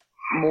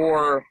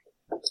more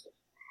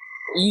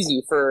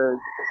easy for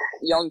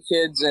young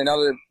kids and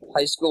other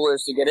high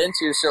schoolers to get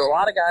into. So a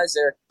lot of guys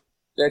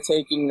they're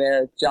taking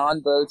their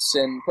John boats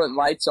and putting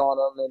lights on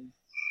them, and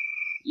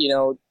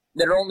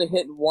they're only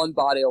hitting one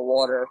body of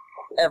water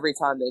every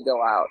time they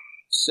go out.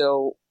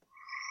 So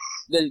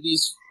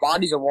these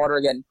bodies of water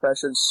are getting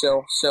pressured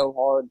so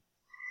hard,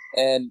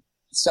 and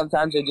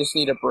sometimes they just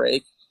need a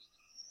break.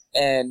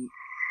 And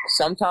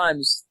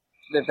sometimes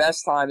the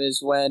best time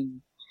is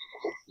when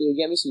you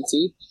get me some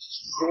tea.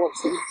 Who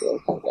wants tea?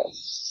 Okay.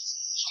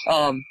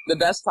 The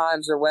best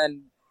times are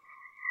when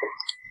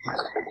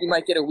you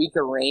might get a week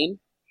of rain,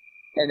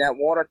 and that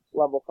water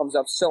level comes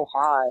up so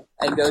high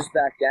and goes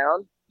back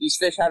down. These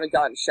fish haven't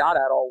gotten shot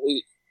at all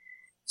week.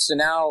 So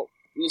now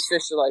these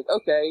fish are like,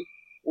 okay,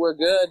 we're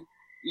good.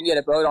 You can get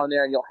a boat on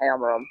there and you'll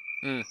hammer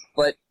them.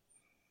 But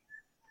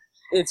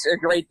it's a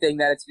great thing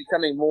that it's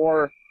becoming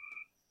more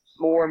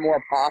and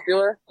more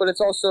popular, but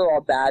it's also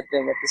a bad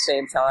thing at the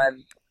same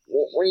time.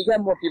 When you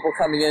get more people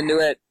coming into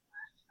it,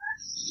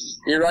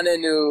 you run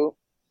into,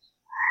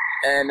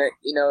 and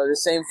the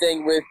same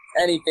thing with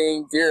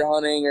anything, deer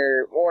hunting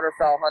or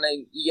waterfowl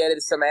hunting, you get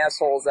into some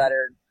assholes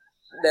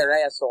they're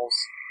assholes.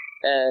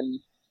 And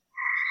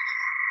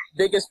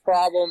biggest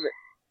problem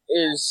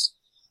is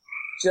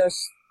just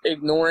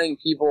ignoring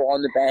people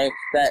on the bank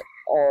that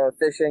are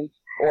fishing,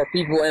 or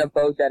people in a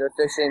boat that are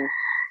fishing.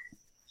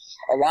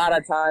 A lot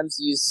of times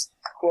these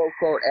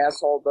quote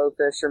asshole boat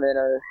fishermen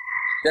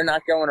they're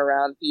not going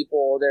around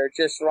people, they're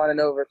just running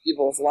over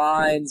people's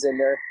lines, and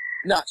they're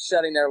not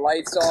shutting their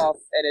lights off,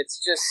 and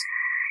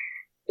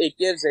it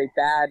gives a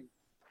bad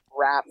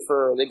rap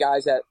for the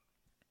guys that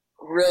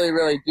really,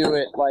 really do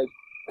it like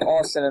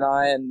Austin and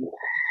I, and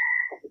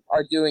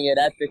are doing it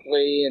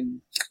ethically,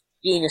 and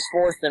being a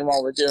sportsman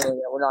while we're doing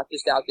it. We're not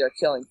just out there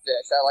killing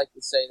fish. I like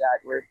to say that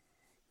we're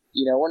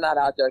not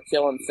out there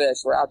killing fish.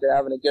 We're out there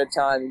having a good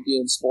time and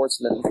being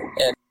sportsmen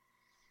and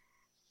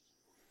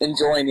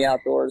enjoying the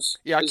outdoors.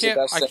 Yeah,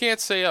 I can't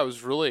say I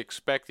was really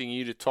expecting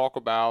you to talk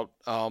about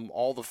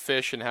all the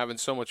fish and having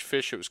so much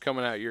fish that was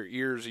coming out your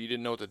ears you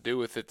didn't know what to do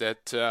with it,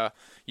 that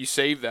you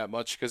saved that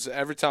much, because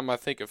every time I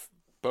think of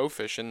bow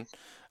fishing,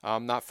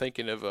 I'm not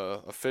thinking of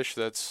a fish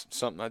that's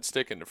something I'd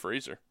stick in the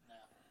freezer.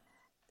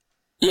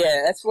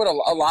 Yeah, that's what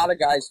a lot of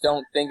guys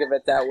don't think of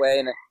it that way,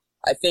 and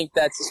I think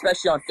that's,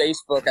 especially on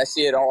Facebook, I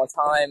see it all the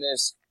time,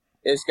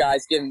 is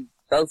guys giving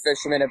bow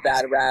fishermen a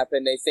bad rap,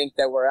 and they think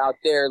that we're out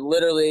there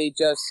literally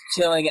just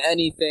killing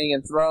anything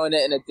and throwing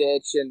it in a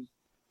ditch and,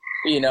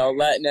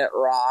 letting it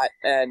rot.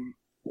 And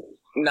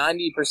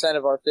 90%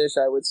 of our fish,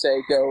 I would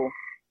say, go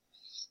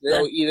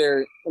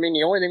either. I mean,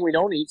 the only thing we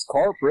don't eat is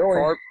carp, really.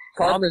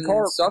 Carp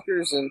and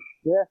suckers, and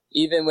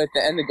even with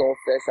the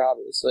goldfish,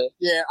 obviously.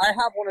 Yeah, I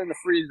have one in the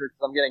freezer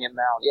because I'm getting it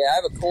out. Yeah, I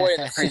have a koi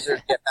in the freezer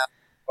to get out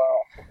as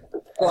well.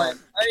 But,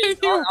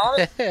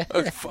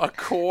 A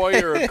koi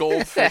or a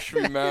goldfish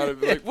be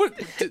mounted. Like,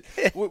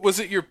 what was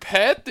it? Your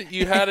pet that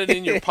you had it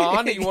in your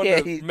pond? And you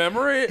wanted to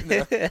commemorate?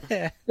 No.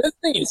 This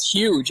thing is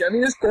huge. I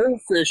mean, this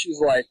goldfish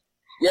is like.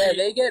 Yeah,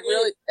 they get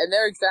really, and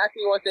they're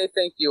exactly what they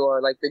think you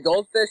are. Like the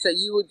goldfish that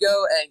you would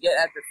go and get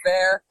at the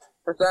fair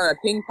for throwing a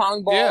ping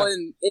pong ball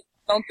in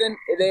something.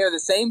 They are the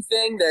same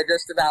thing. They're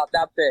just about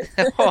that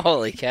big.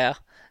 Holy cow.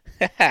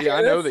 Yeah,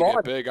 I know they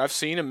get big. I've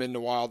seen them in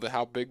the wild,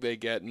 how big they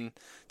get, and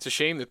it's a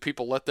shame that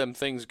people let them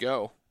things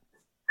go.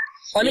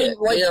 I mean,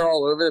 they're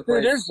all over the place.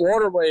 Dude, there's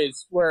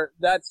waterways where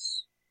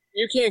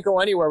you can't go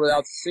anywhere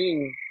without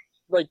seeing,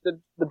 like, the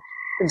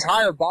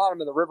entire bottom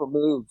of the river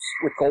moves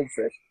with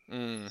goldfish.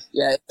 Mm.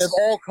 Yeah, of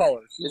all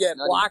colors. You get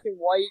nutty. black and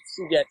whites,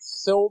 you get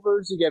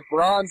silvers, you get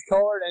bronze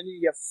colored, and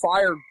you get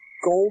fire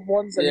gold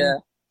ones. I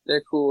mean,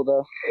 they're cool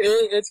though.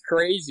 It's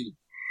crazy.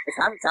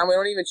 Half the time we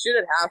don't even shoot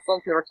at half of them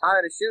because we're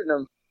tired of shooting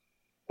them.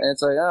 And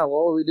it's like,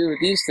 what do we do with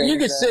these things? You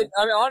can sit,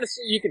 I mean,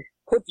 honestly, you can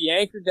put the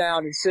anchor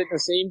down and sit in the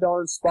same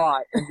darn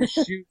spot and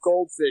just shoot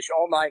goldfish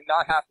all night,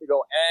 not have to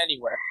go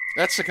anywhere.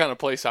 That's the kind of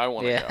place I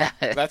want to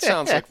go. That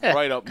sounds like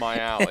right up my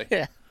alley.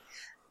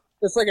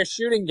 It's like a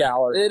shooting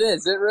gallery. It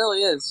is. It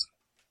really is.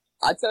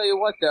 I tell you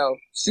what, though,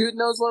 shooting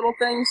those little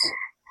things,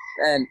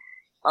 and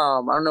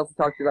I don't know if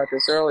we talked about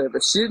this earlier,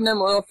 but shooting them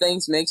little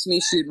things makes me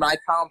shoot my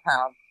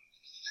compound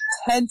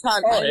 10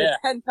 times. I'm a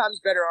 10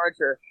 times better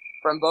archer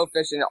from bow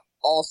fishing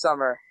all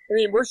summer. I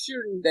mean, we're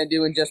shooting than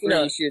doing just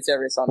 3 shoots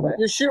every Sunday.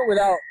 You're shooting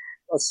without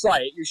a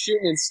sight. You're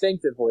shooting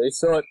instinctively,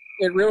 so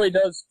it really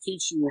does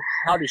teach you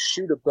how to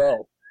shoot a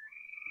bow.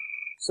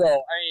 So, I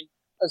mean,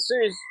 as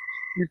soon as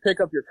you pick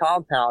up your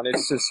compound,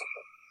 it's just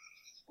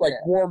like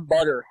warm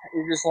butter.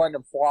 You're just letting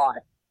them fly.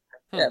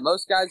 Yeah,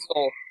 most guys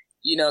will,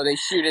 they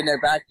shoot in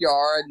their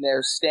backyard and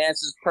their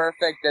stance is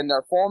perfect and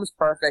their form's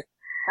perfect.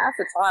 Half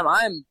the time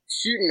I'm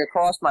shooting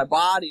across my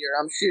body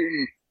or I'm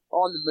shooting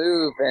on the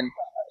move. And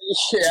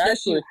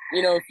especially,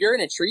 if you're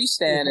in a tree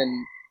stand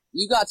and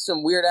you got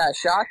some weird ass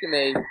shot you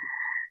made,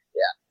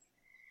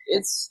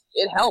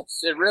 it helps.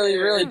 It really,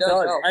 really does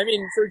help. I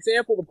mean, for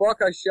example, the buck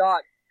I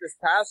shot this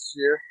past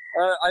year,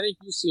 I think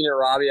you've seen it,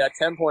 Robbie, that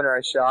 10-pointer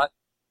I shot.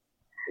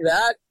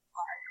 That,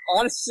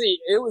 honestly,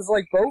 it was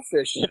like bow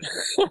fishing.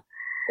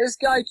 This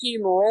guy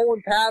came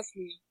rolling past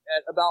me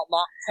at about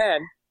Mach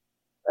 10,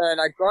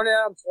 and I grunted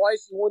at him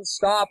twice, he wouldn't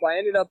stop. I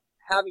ended up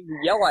having to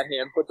yell at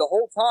him, but the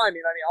whole time,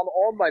 I'm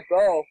on my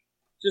bow,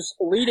 just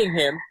leading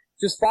him,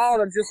 just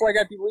following him just like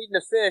I'd be leading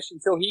a fish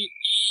until he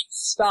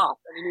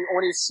stopped. I mean,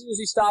 as soon as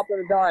he stopped on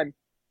a dime,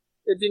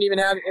 it didn't even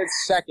have a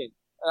second,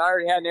 and I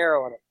already had an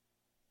arrow in it.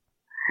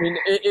 I mean,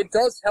 it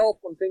does help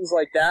when things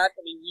like that.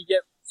 I mean, you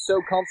get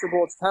so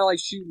comfortable. It's kind of like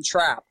shooting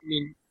trap. I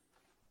mean,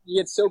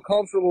 you get so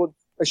comfortable with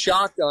a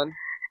shotgun,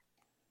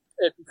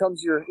 it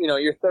becomes your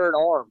third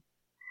arm.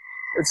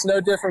 It's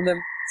no different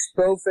than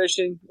bow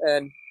fishing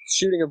and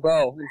shooting a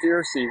bow in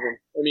deer season.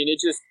 I mean, it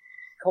just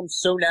comes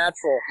so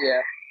natural.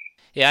 Yeah.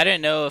 Yeah, I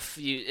didn't know if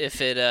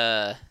it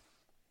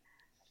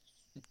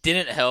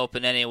didn't help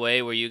in any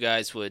way where you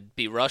guys would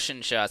be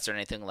rushing shots or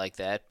anything like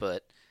that,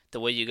 but the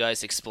way you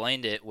guys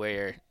explained it,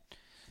 where,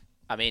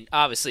 I mean,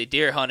 obviously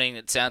deer hunting,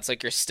 it sounds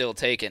like you're still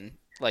taking,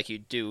 like you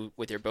do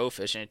with your bow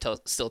fishing,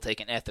 still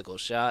taking ethical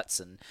shots,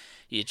 and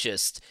you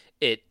just,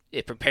 it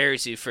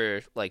prepares you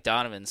for, like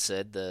Donovan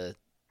said,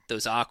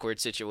 those awkward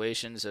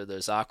situations or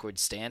those awkward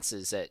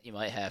stances that you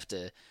might have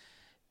to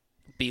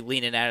be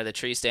leaning out of the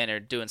tree stand or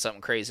doing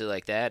something crazy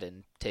like that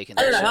and taking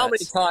those I don't know shots. how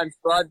many times,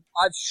 but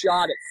I've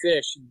shot at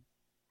fish and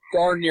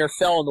darn near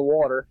fell in the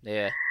water.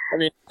 Yeah. I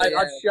mean,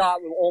 I've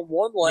shot on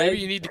one leg. Maybe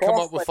you need to come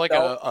up with like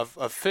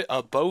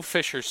a bow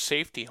fisher's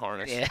safety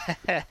harness.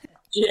 Yeah.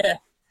 Yeah.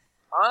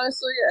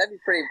 Honestly, that'd be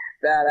pretty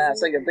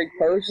badass. Like a big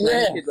post.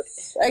 Yeah.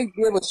 I'd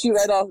be able to shoot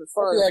right off the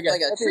front, Like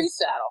like a a tree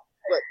saddle.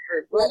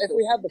 Well, if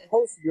we had the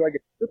post, it'd be like a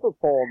stripper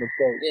pole on the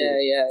boat.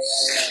 Yeah.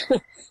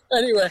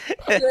 Anyway,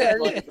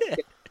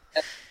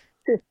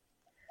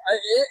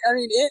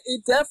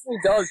 it definitely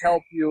does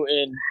help you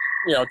in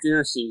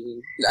deer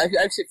season.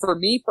 I've seen, for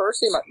me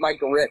personally, my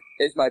grip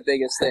is my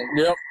biggest thing.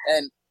 Yep.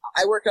 And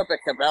I work up at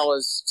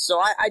Cabela's, so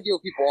I deal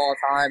with people all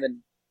the time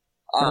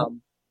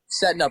and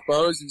setting up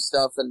bows and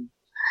stuff. And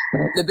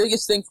the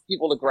biggest thing for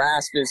people to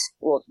grasp is,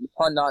 well,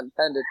 pun not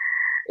intended,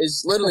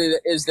 is literally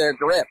is their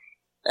grip.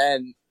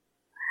 And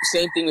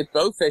same thing with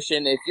bow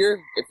fishing. If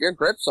your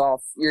grip's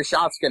off, your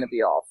shot's going to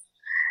be off.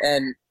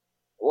 And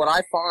what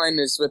I find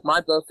is with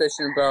my bow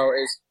fishing bow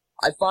is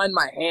I find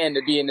my hand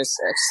to be in this,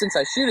 since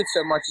I shoot it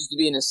so much, is to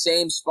be in the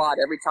same spot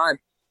every time.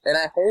 And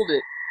I hold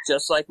it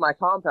just like my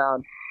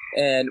compound.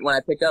 And when I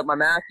pick up my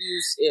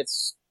Matthews,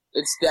 it's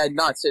dead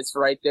nuts. It's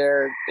right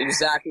there,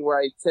 exactly where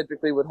I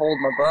typically would hold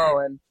my bow.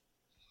 And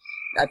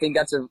I think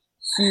that's a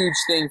huge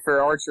thing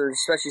for archers,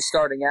 especially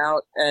starting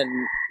out,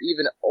 and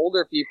even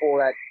older people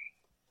that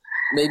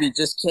maybe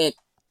just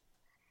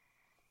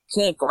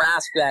can't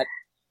grasp that,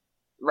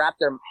 wrap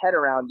their head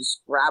around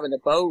just grabbing the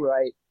bow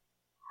right.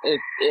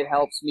 It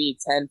helps me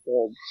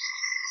tenfold.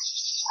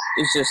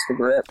 It's just the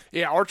grip.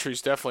 Yeah, archery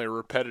is definitely a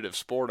repetitive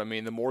sport. I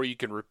mean, the more you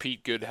can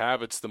repeat good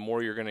habits, the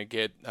more you're going to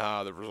get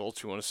the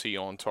results you want to see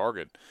on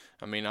target.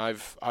 I mean,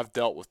 I've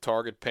dealt with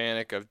target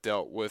panic. I've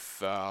dealt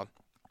with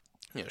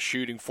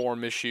shooting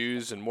form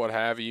issues and what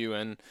have you.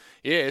 And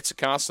yeah, it's a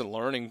constant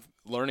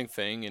learning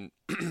thing. And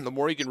the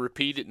more you can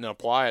repeat it and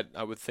apply it,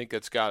 I would think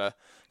that's gotta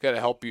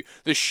help you.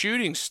 The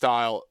shooting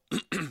style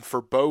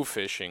for bow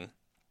fishing,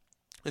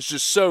 it's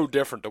just so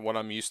different than what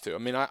I'm used to. I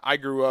mean, I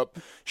grew up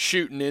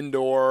shooting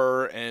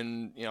indoor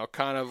and,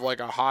 kind of like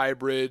a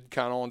hybrid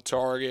kind of on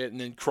target, and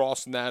then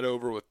crossing that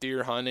over with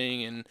deer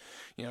hunting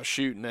and,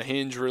 shooting a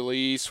hinge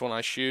release when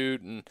I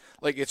shoot. And,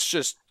 it's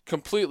just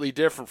completely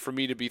different for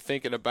me to be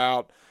thinking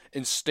about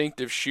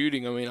instinctive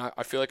shooting. I mean,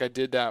 I feel like I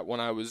did that when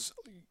I was,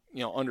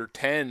 under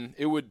 10.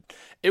 It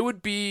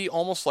would be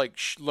almost like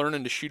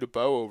learning to shoot a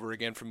bow over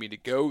again for me to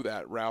go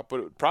that route,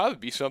 but it would probably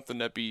be something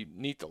that'd be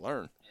neat to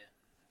learn.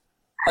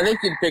 I think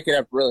you'd pick it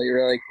up really,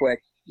 really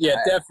quick. Yeah,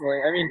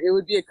 definitely. I mean, it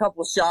would be a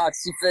couple of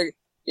shots. You figure,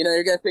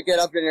 you're going to pick it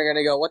up and you're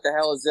going to go, what the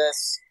hell is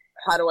this?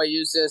 How do I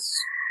use this?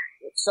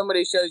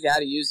 Somebody shows you how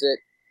to use it,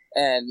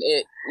 and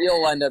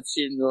you'll end up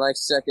shooting like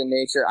second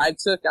nature. I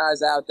took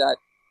guys out that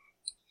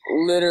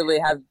literally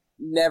have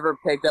never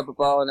picked up a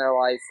bow in their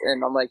life,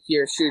 and I'm like,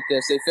 here, shoot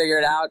this. They figure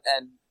it out,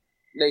 and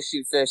they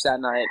shoot fish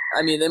that night.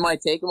 I mean, they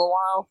might take them a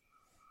while,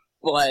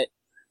 but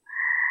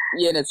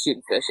you end up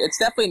shooting fish. It's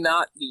definitely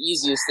not the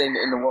easiest thing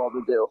in the world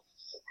to do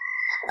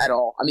at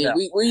all. I mean,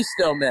 we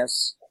still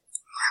miss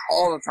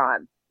all the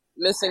time.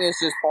 Missing is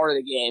just part of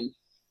the game.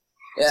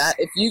 Yeah,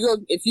 if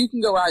you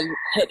can go out and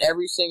hit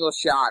every single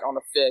shot on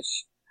a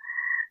fish,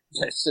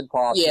 it's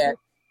impossible. Yeah,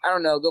 I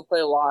don't know, go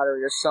play a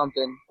lottery or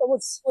something. But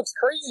what's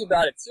crazy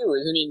about it too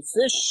is, I mean,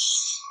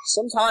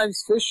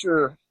 sometimes fish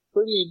are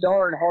pretty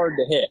darn hard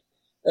to hit.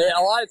 And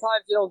a lot of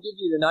times they don't give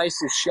you the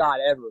nicest shot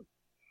ever,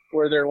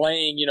 where they're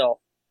laying,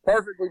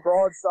 perfectly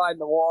broadside in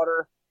the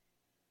water,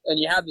 and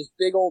you have this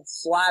big old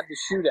slab to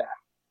shoot at.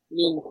 I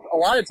mean, a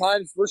lot of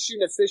times we're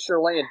shooting at fish that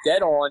are laying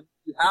dead on.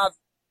 You have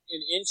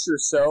an inch or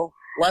so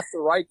left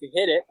or right to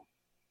hit it.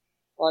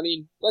 I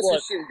mean, unless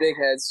you're shooting big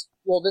heads.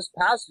 Well, this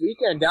past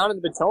weekend down in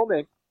the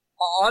Potomac,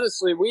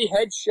 honestly, we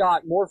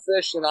headshot more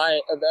fish than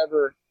I have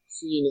ever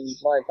seen in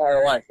my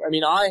entire life. I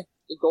mean,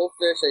 the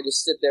goldfish, they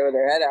just sit there with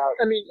their head out.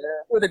 I mean,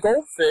 with a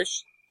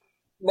goldfish,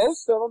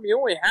 most of them, you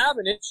only have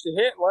an inch to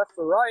hit left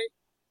or right.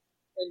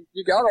 And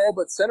you got all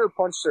but center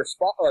punch their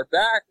spot or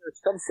back, or it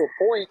comes to a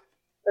point.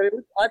 I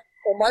mean,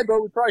 on my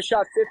boat, we probably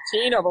shot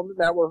 15 of them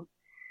that were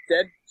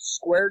dead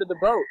square to the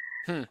boat.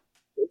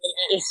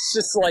 It's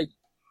just like,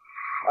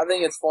 I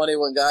think it's funny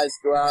when guys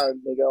go out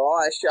and they go,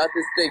 "Oh, I shot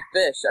this big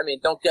fish." I mean,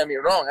 don't get me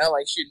wrong, I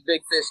like shooting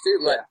big fish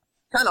too, but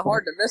kind of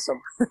hard to miss them.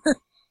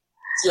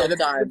 Yeah,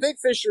 the big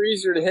fish are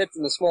easier to hit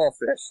than the small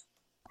fish.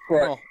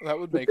 Well, that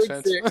would make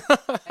sense.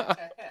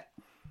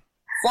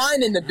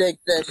 Finding the big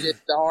fish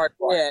is the hard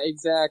part. Yeah,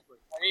 exactly.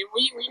 I mean,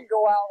 we can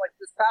go out like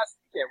this past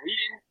weekend. We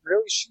didn't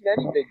really shoot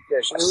any big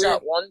fish. I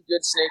shot one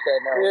good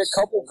snakehead. We had a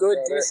couple good,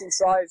 decent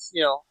sized,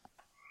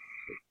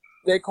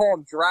 they call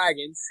them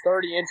dragons,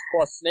 30-inch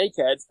plus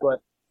snakeheads.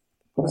 But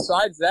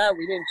besides that,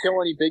 we didn't kill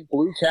any big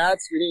blue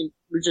cats. We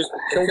just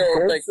killed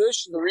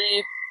goldfish.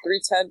 Three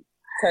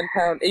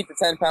 8 to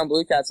 10 pound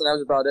blue cats, and that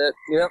was about it.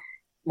 Yep.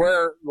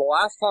 Where the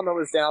last time I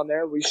was down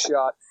there, we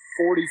shot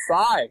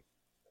 45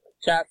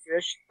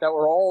 catfish that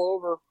were all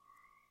over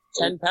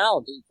 10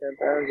 pounds. 10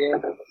 pounds, yeah.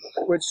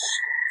 Which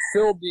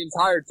filled the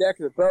entire deck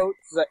of the boat.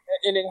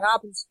 And it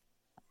happens,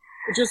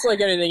 just like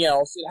anything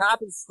else, it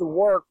happens to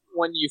work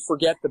when you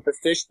forget the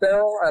fish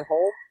barrel at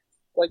home,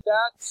 like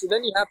that. So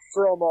then you have to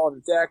throw them all on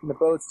the deck, and the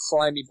boat's a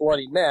slimy,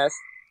 bloody mess.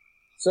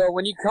 So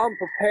when you come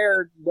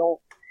prepared, you don't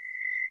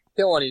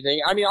kill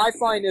anything. I mean, I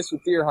find this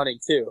with deer hunting,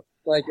 too.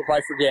 Like, if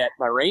I forget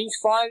my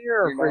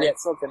rangefinder or forget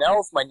something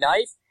else, my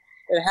knife,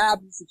 it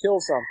happens to kill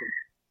something.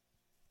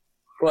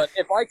 But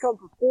if I come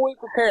fully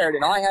prepared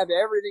and I have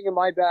everything in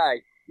my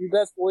bag, you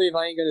best believe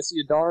I ain't going to see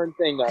a darn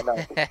thing that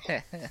night.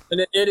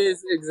 And it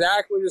is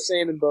exactly the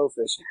same in bow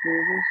fishing.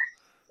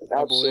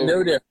 I believe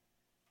no different.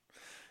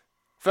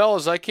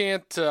 Fellas, I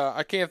can't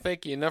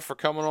thank you enough for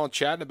coming on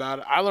chatting about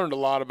it. I learned a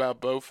lot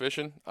about bow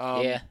fishing.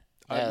 Yeah,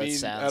 I mean,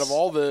 sounds... out of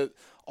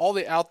all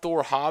the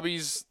outdoor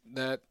hobbies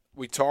that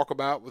we talk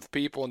about with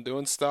people and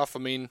doing stuff, I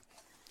mean,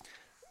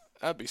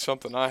 that'd be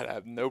something I'd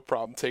have no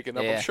problem taking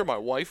up. Yeah. I'm sure my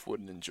wife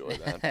wouldn't enjoy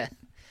that.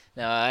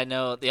 No, I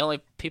know the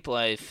only people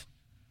I've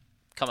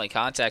come in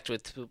contact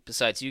with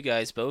besides you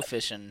guys bow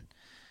fishing,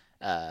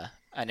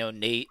 I know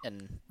Nate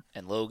and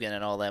Logan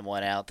and all them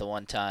went out the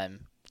one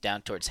time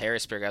down towards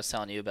Harrisburg. I was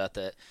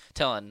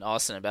telling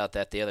Austin about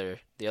that the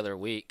other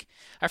week.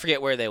 I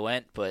forget where they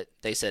went, but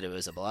they said it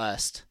was a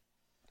blast.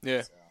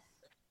 Yeah.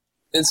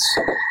 It's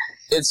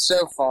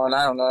so fun.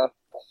 I don't know.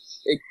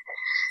 It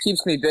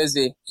keeps me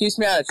busy. Keeps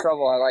me out of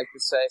trouble, I like to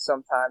say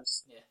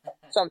sometimes. Yeah.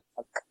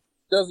 Sometimes.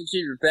 Doesn't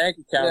keep your bank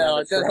account. No, out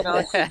it of does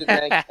trouble. not keep the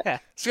bank. I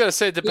was gonna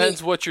say it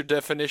depends what your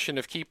definition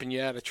of keeping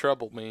you out of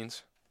trouble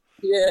means.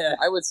 Yeah,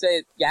 I would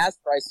say gas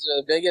prices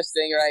are the biggest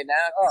thing right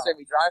now. So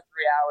we drive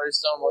 3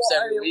 hours almost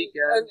every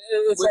weekend.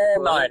 It's With all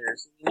food.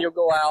 nighters. You'll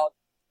go out,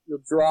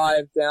 you'll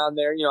drive down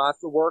there,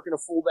 after working a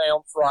full day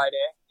on Friday,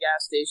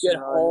 Gas station get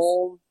runs.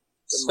 home,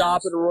 The stop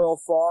at monster. Royal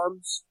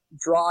Farms,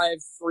 drive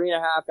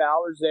 3.5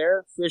 hours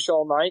there, fish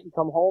all night, and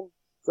come home,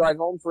 drive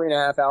home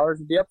 3.5 hours,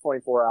 and be up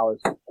 24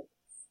 hours.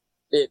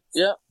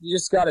 Yeah. You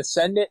just got to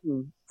send it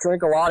and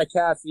drink a lot of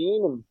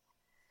caffeine, and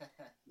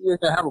you're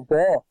going to have a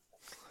ball.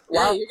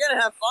 Yeah, you're gonna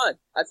have fun.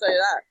 I tell you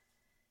that.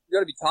 You're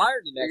going to be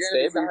tired the next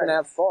gonna day, be but you're going to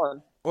tired. have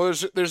fun. Well,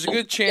 there's a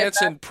good chance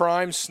that- in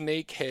prime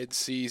snakehead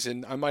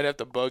season, I might have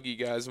to bug you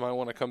guys. Might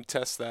want to come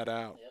test that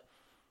out.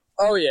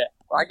 Oh, yeah.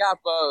 I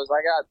got bows.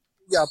 I got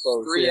You got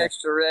both. 3 yeah.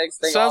 extra rigs.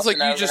 Think Sounds like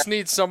Austin you has just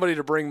need somebody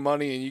to bring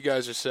money, and you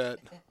guys are set.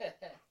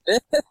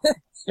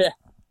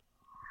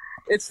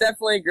 It's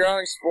definitely a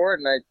growing sport,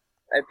 and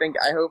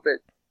I hope it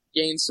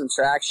gains some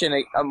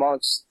traction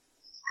amongst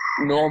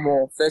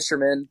normal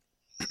fishermen,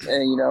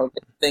 and they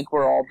think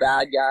we're all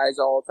bad guys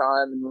all the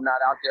time, and we're not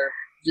out there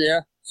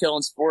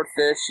killing sport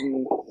fish,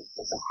 and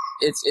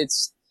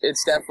it's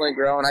definitely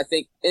growing. I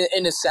think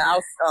in the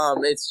South,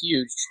 it's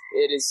huge.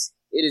 It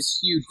is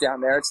huge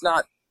down there. It's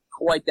not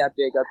quite that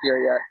big up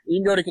here yet. You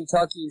can go to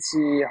Kentucky and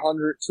see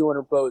 100,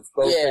 200 boats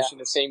bow Yeah. fish in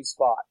the same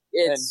spot.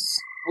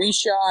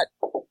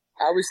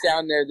 I was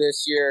down there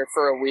this year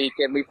for a week,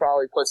 and we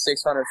probably put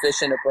 600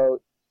 fish in a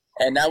boat,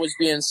 and that was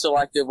being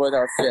selective with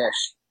our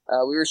fish.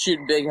 We were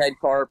shooting big head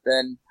carp,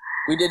 and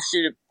we did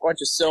shoot a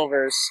bunch of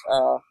silvers.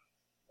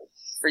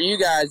 For you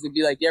guys, it'd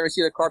be like, you ever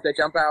see the carp that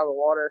jump out of the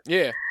water?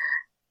 Yeah.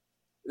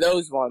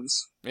 Those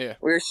ones. Yeah.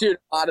 We were shooting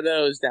a lot of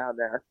those down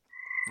there.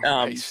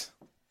 Nice.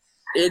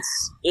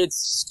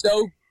 It's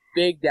so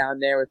big down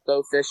there with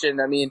bow fishing.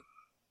 I mean,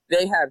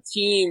 they have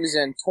teams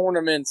and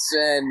tournaments,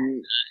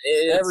 and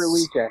every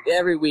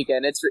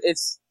weekend.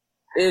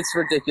 It's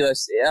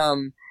ridiculous.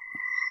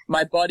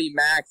 My buddy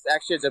Max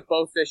actually has a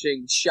bow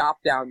fishing shop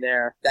down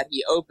there that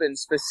he opened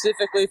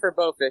specifically for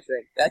bow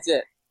fishing. That's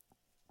it.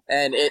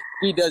 And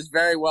he does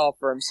very well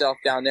for himself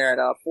down there at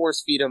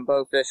Force Feed'em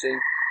Bow Fishing.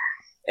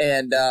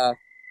 And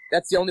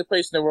that's the only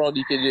place in the world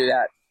you can do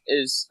that,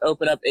 is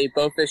open up a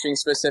bow fishing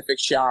specific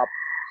shop.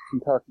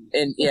 Kentucky.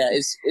 And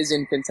is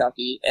in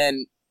Kentucky.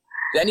 And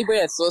anybody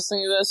that's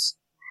listening to this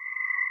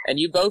and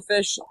you bow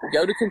fish,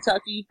 go to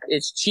Kentucky.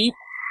 It's cheap,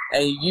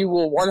 and you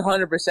will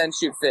 100%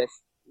 shoot fish.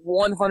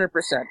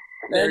 100%.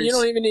 And you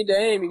don't even need to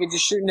aim. You can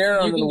just shoot an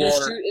arrow You into can the just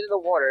water. shoot into the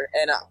water,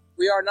 and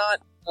we are not.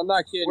 I'm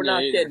not kidding. We're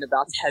not you either. kidding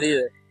about that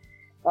either.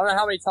 I don't know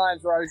how many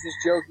times where I was just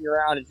joking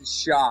around and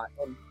just shot,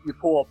 and you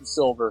pull up a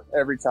silver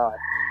every time.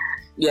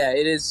 Yeah,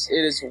 it is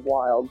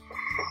wild,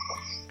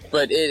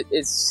 but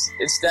it's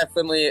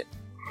definitely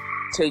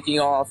taking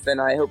off, and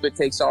I hope it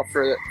takes off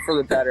for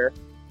the better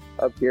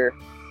up here.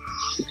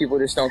 People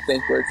just don't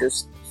think we're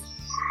just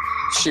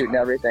shooting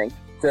everything.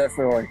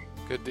 Definitely.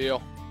 Good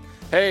deal.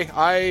 Hey,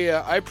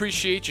 I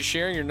appreciate you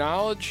sharing your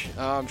knowledge,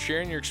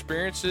 sharing your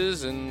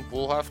experiences, and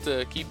we'll have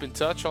to keep in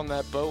touch on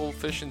that bow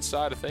fishing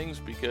side of things,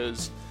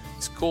 because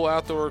it's a cool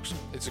outdoor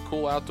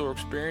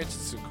experience.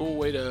 It's a cool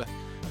way to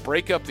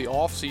break up the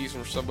off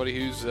season for somebody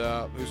who's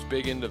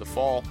big into the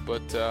fall.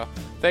 But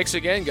thanks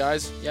again,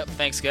 guys. Yep,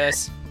 thanks,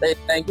 guys. Hey,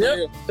 thank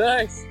you.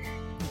 Thanks.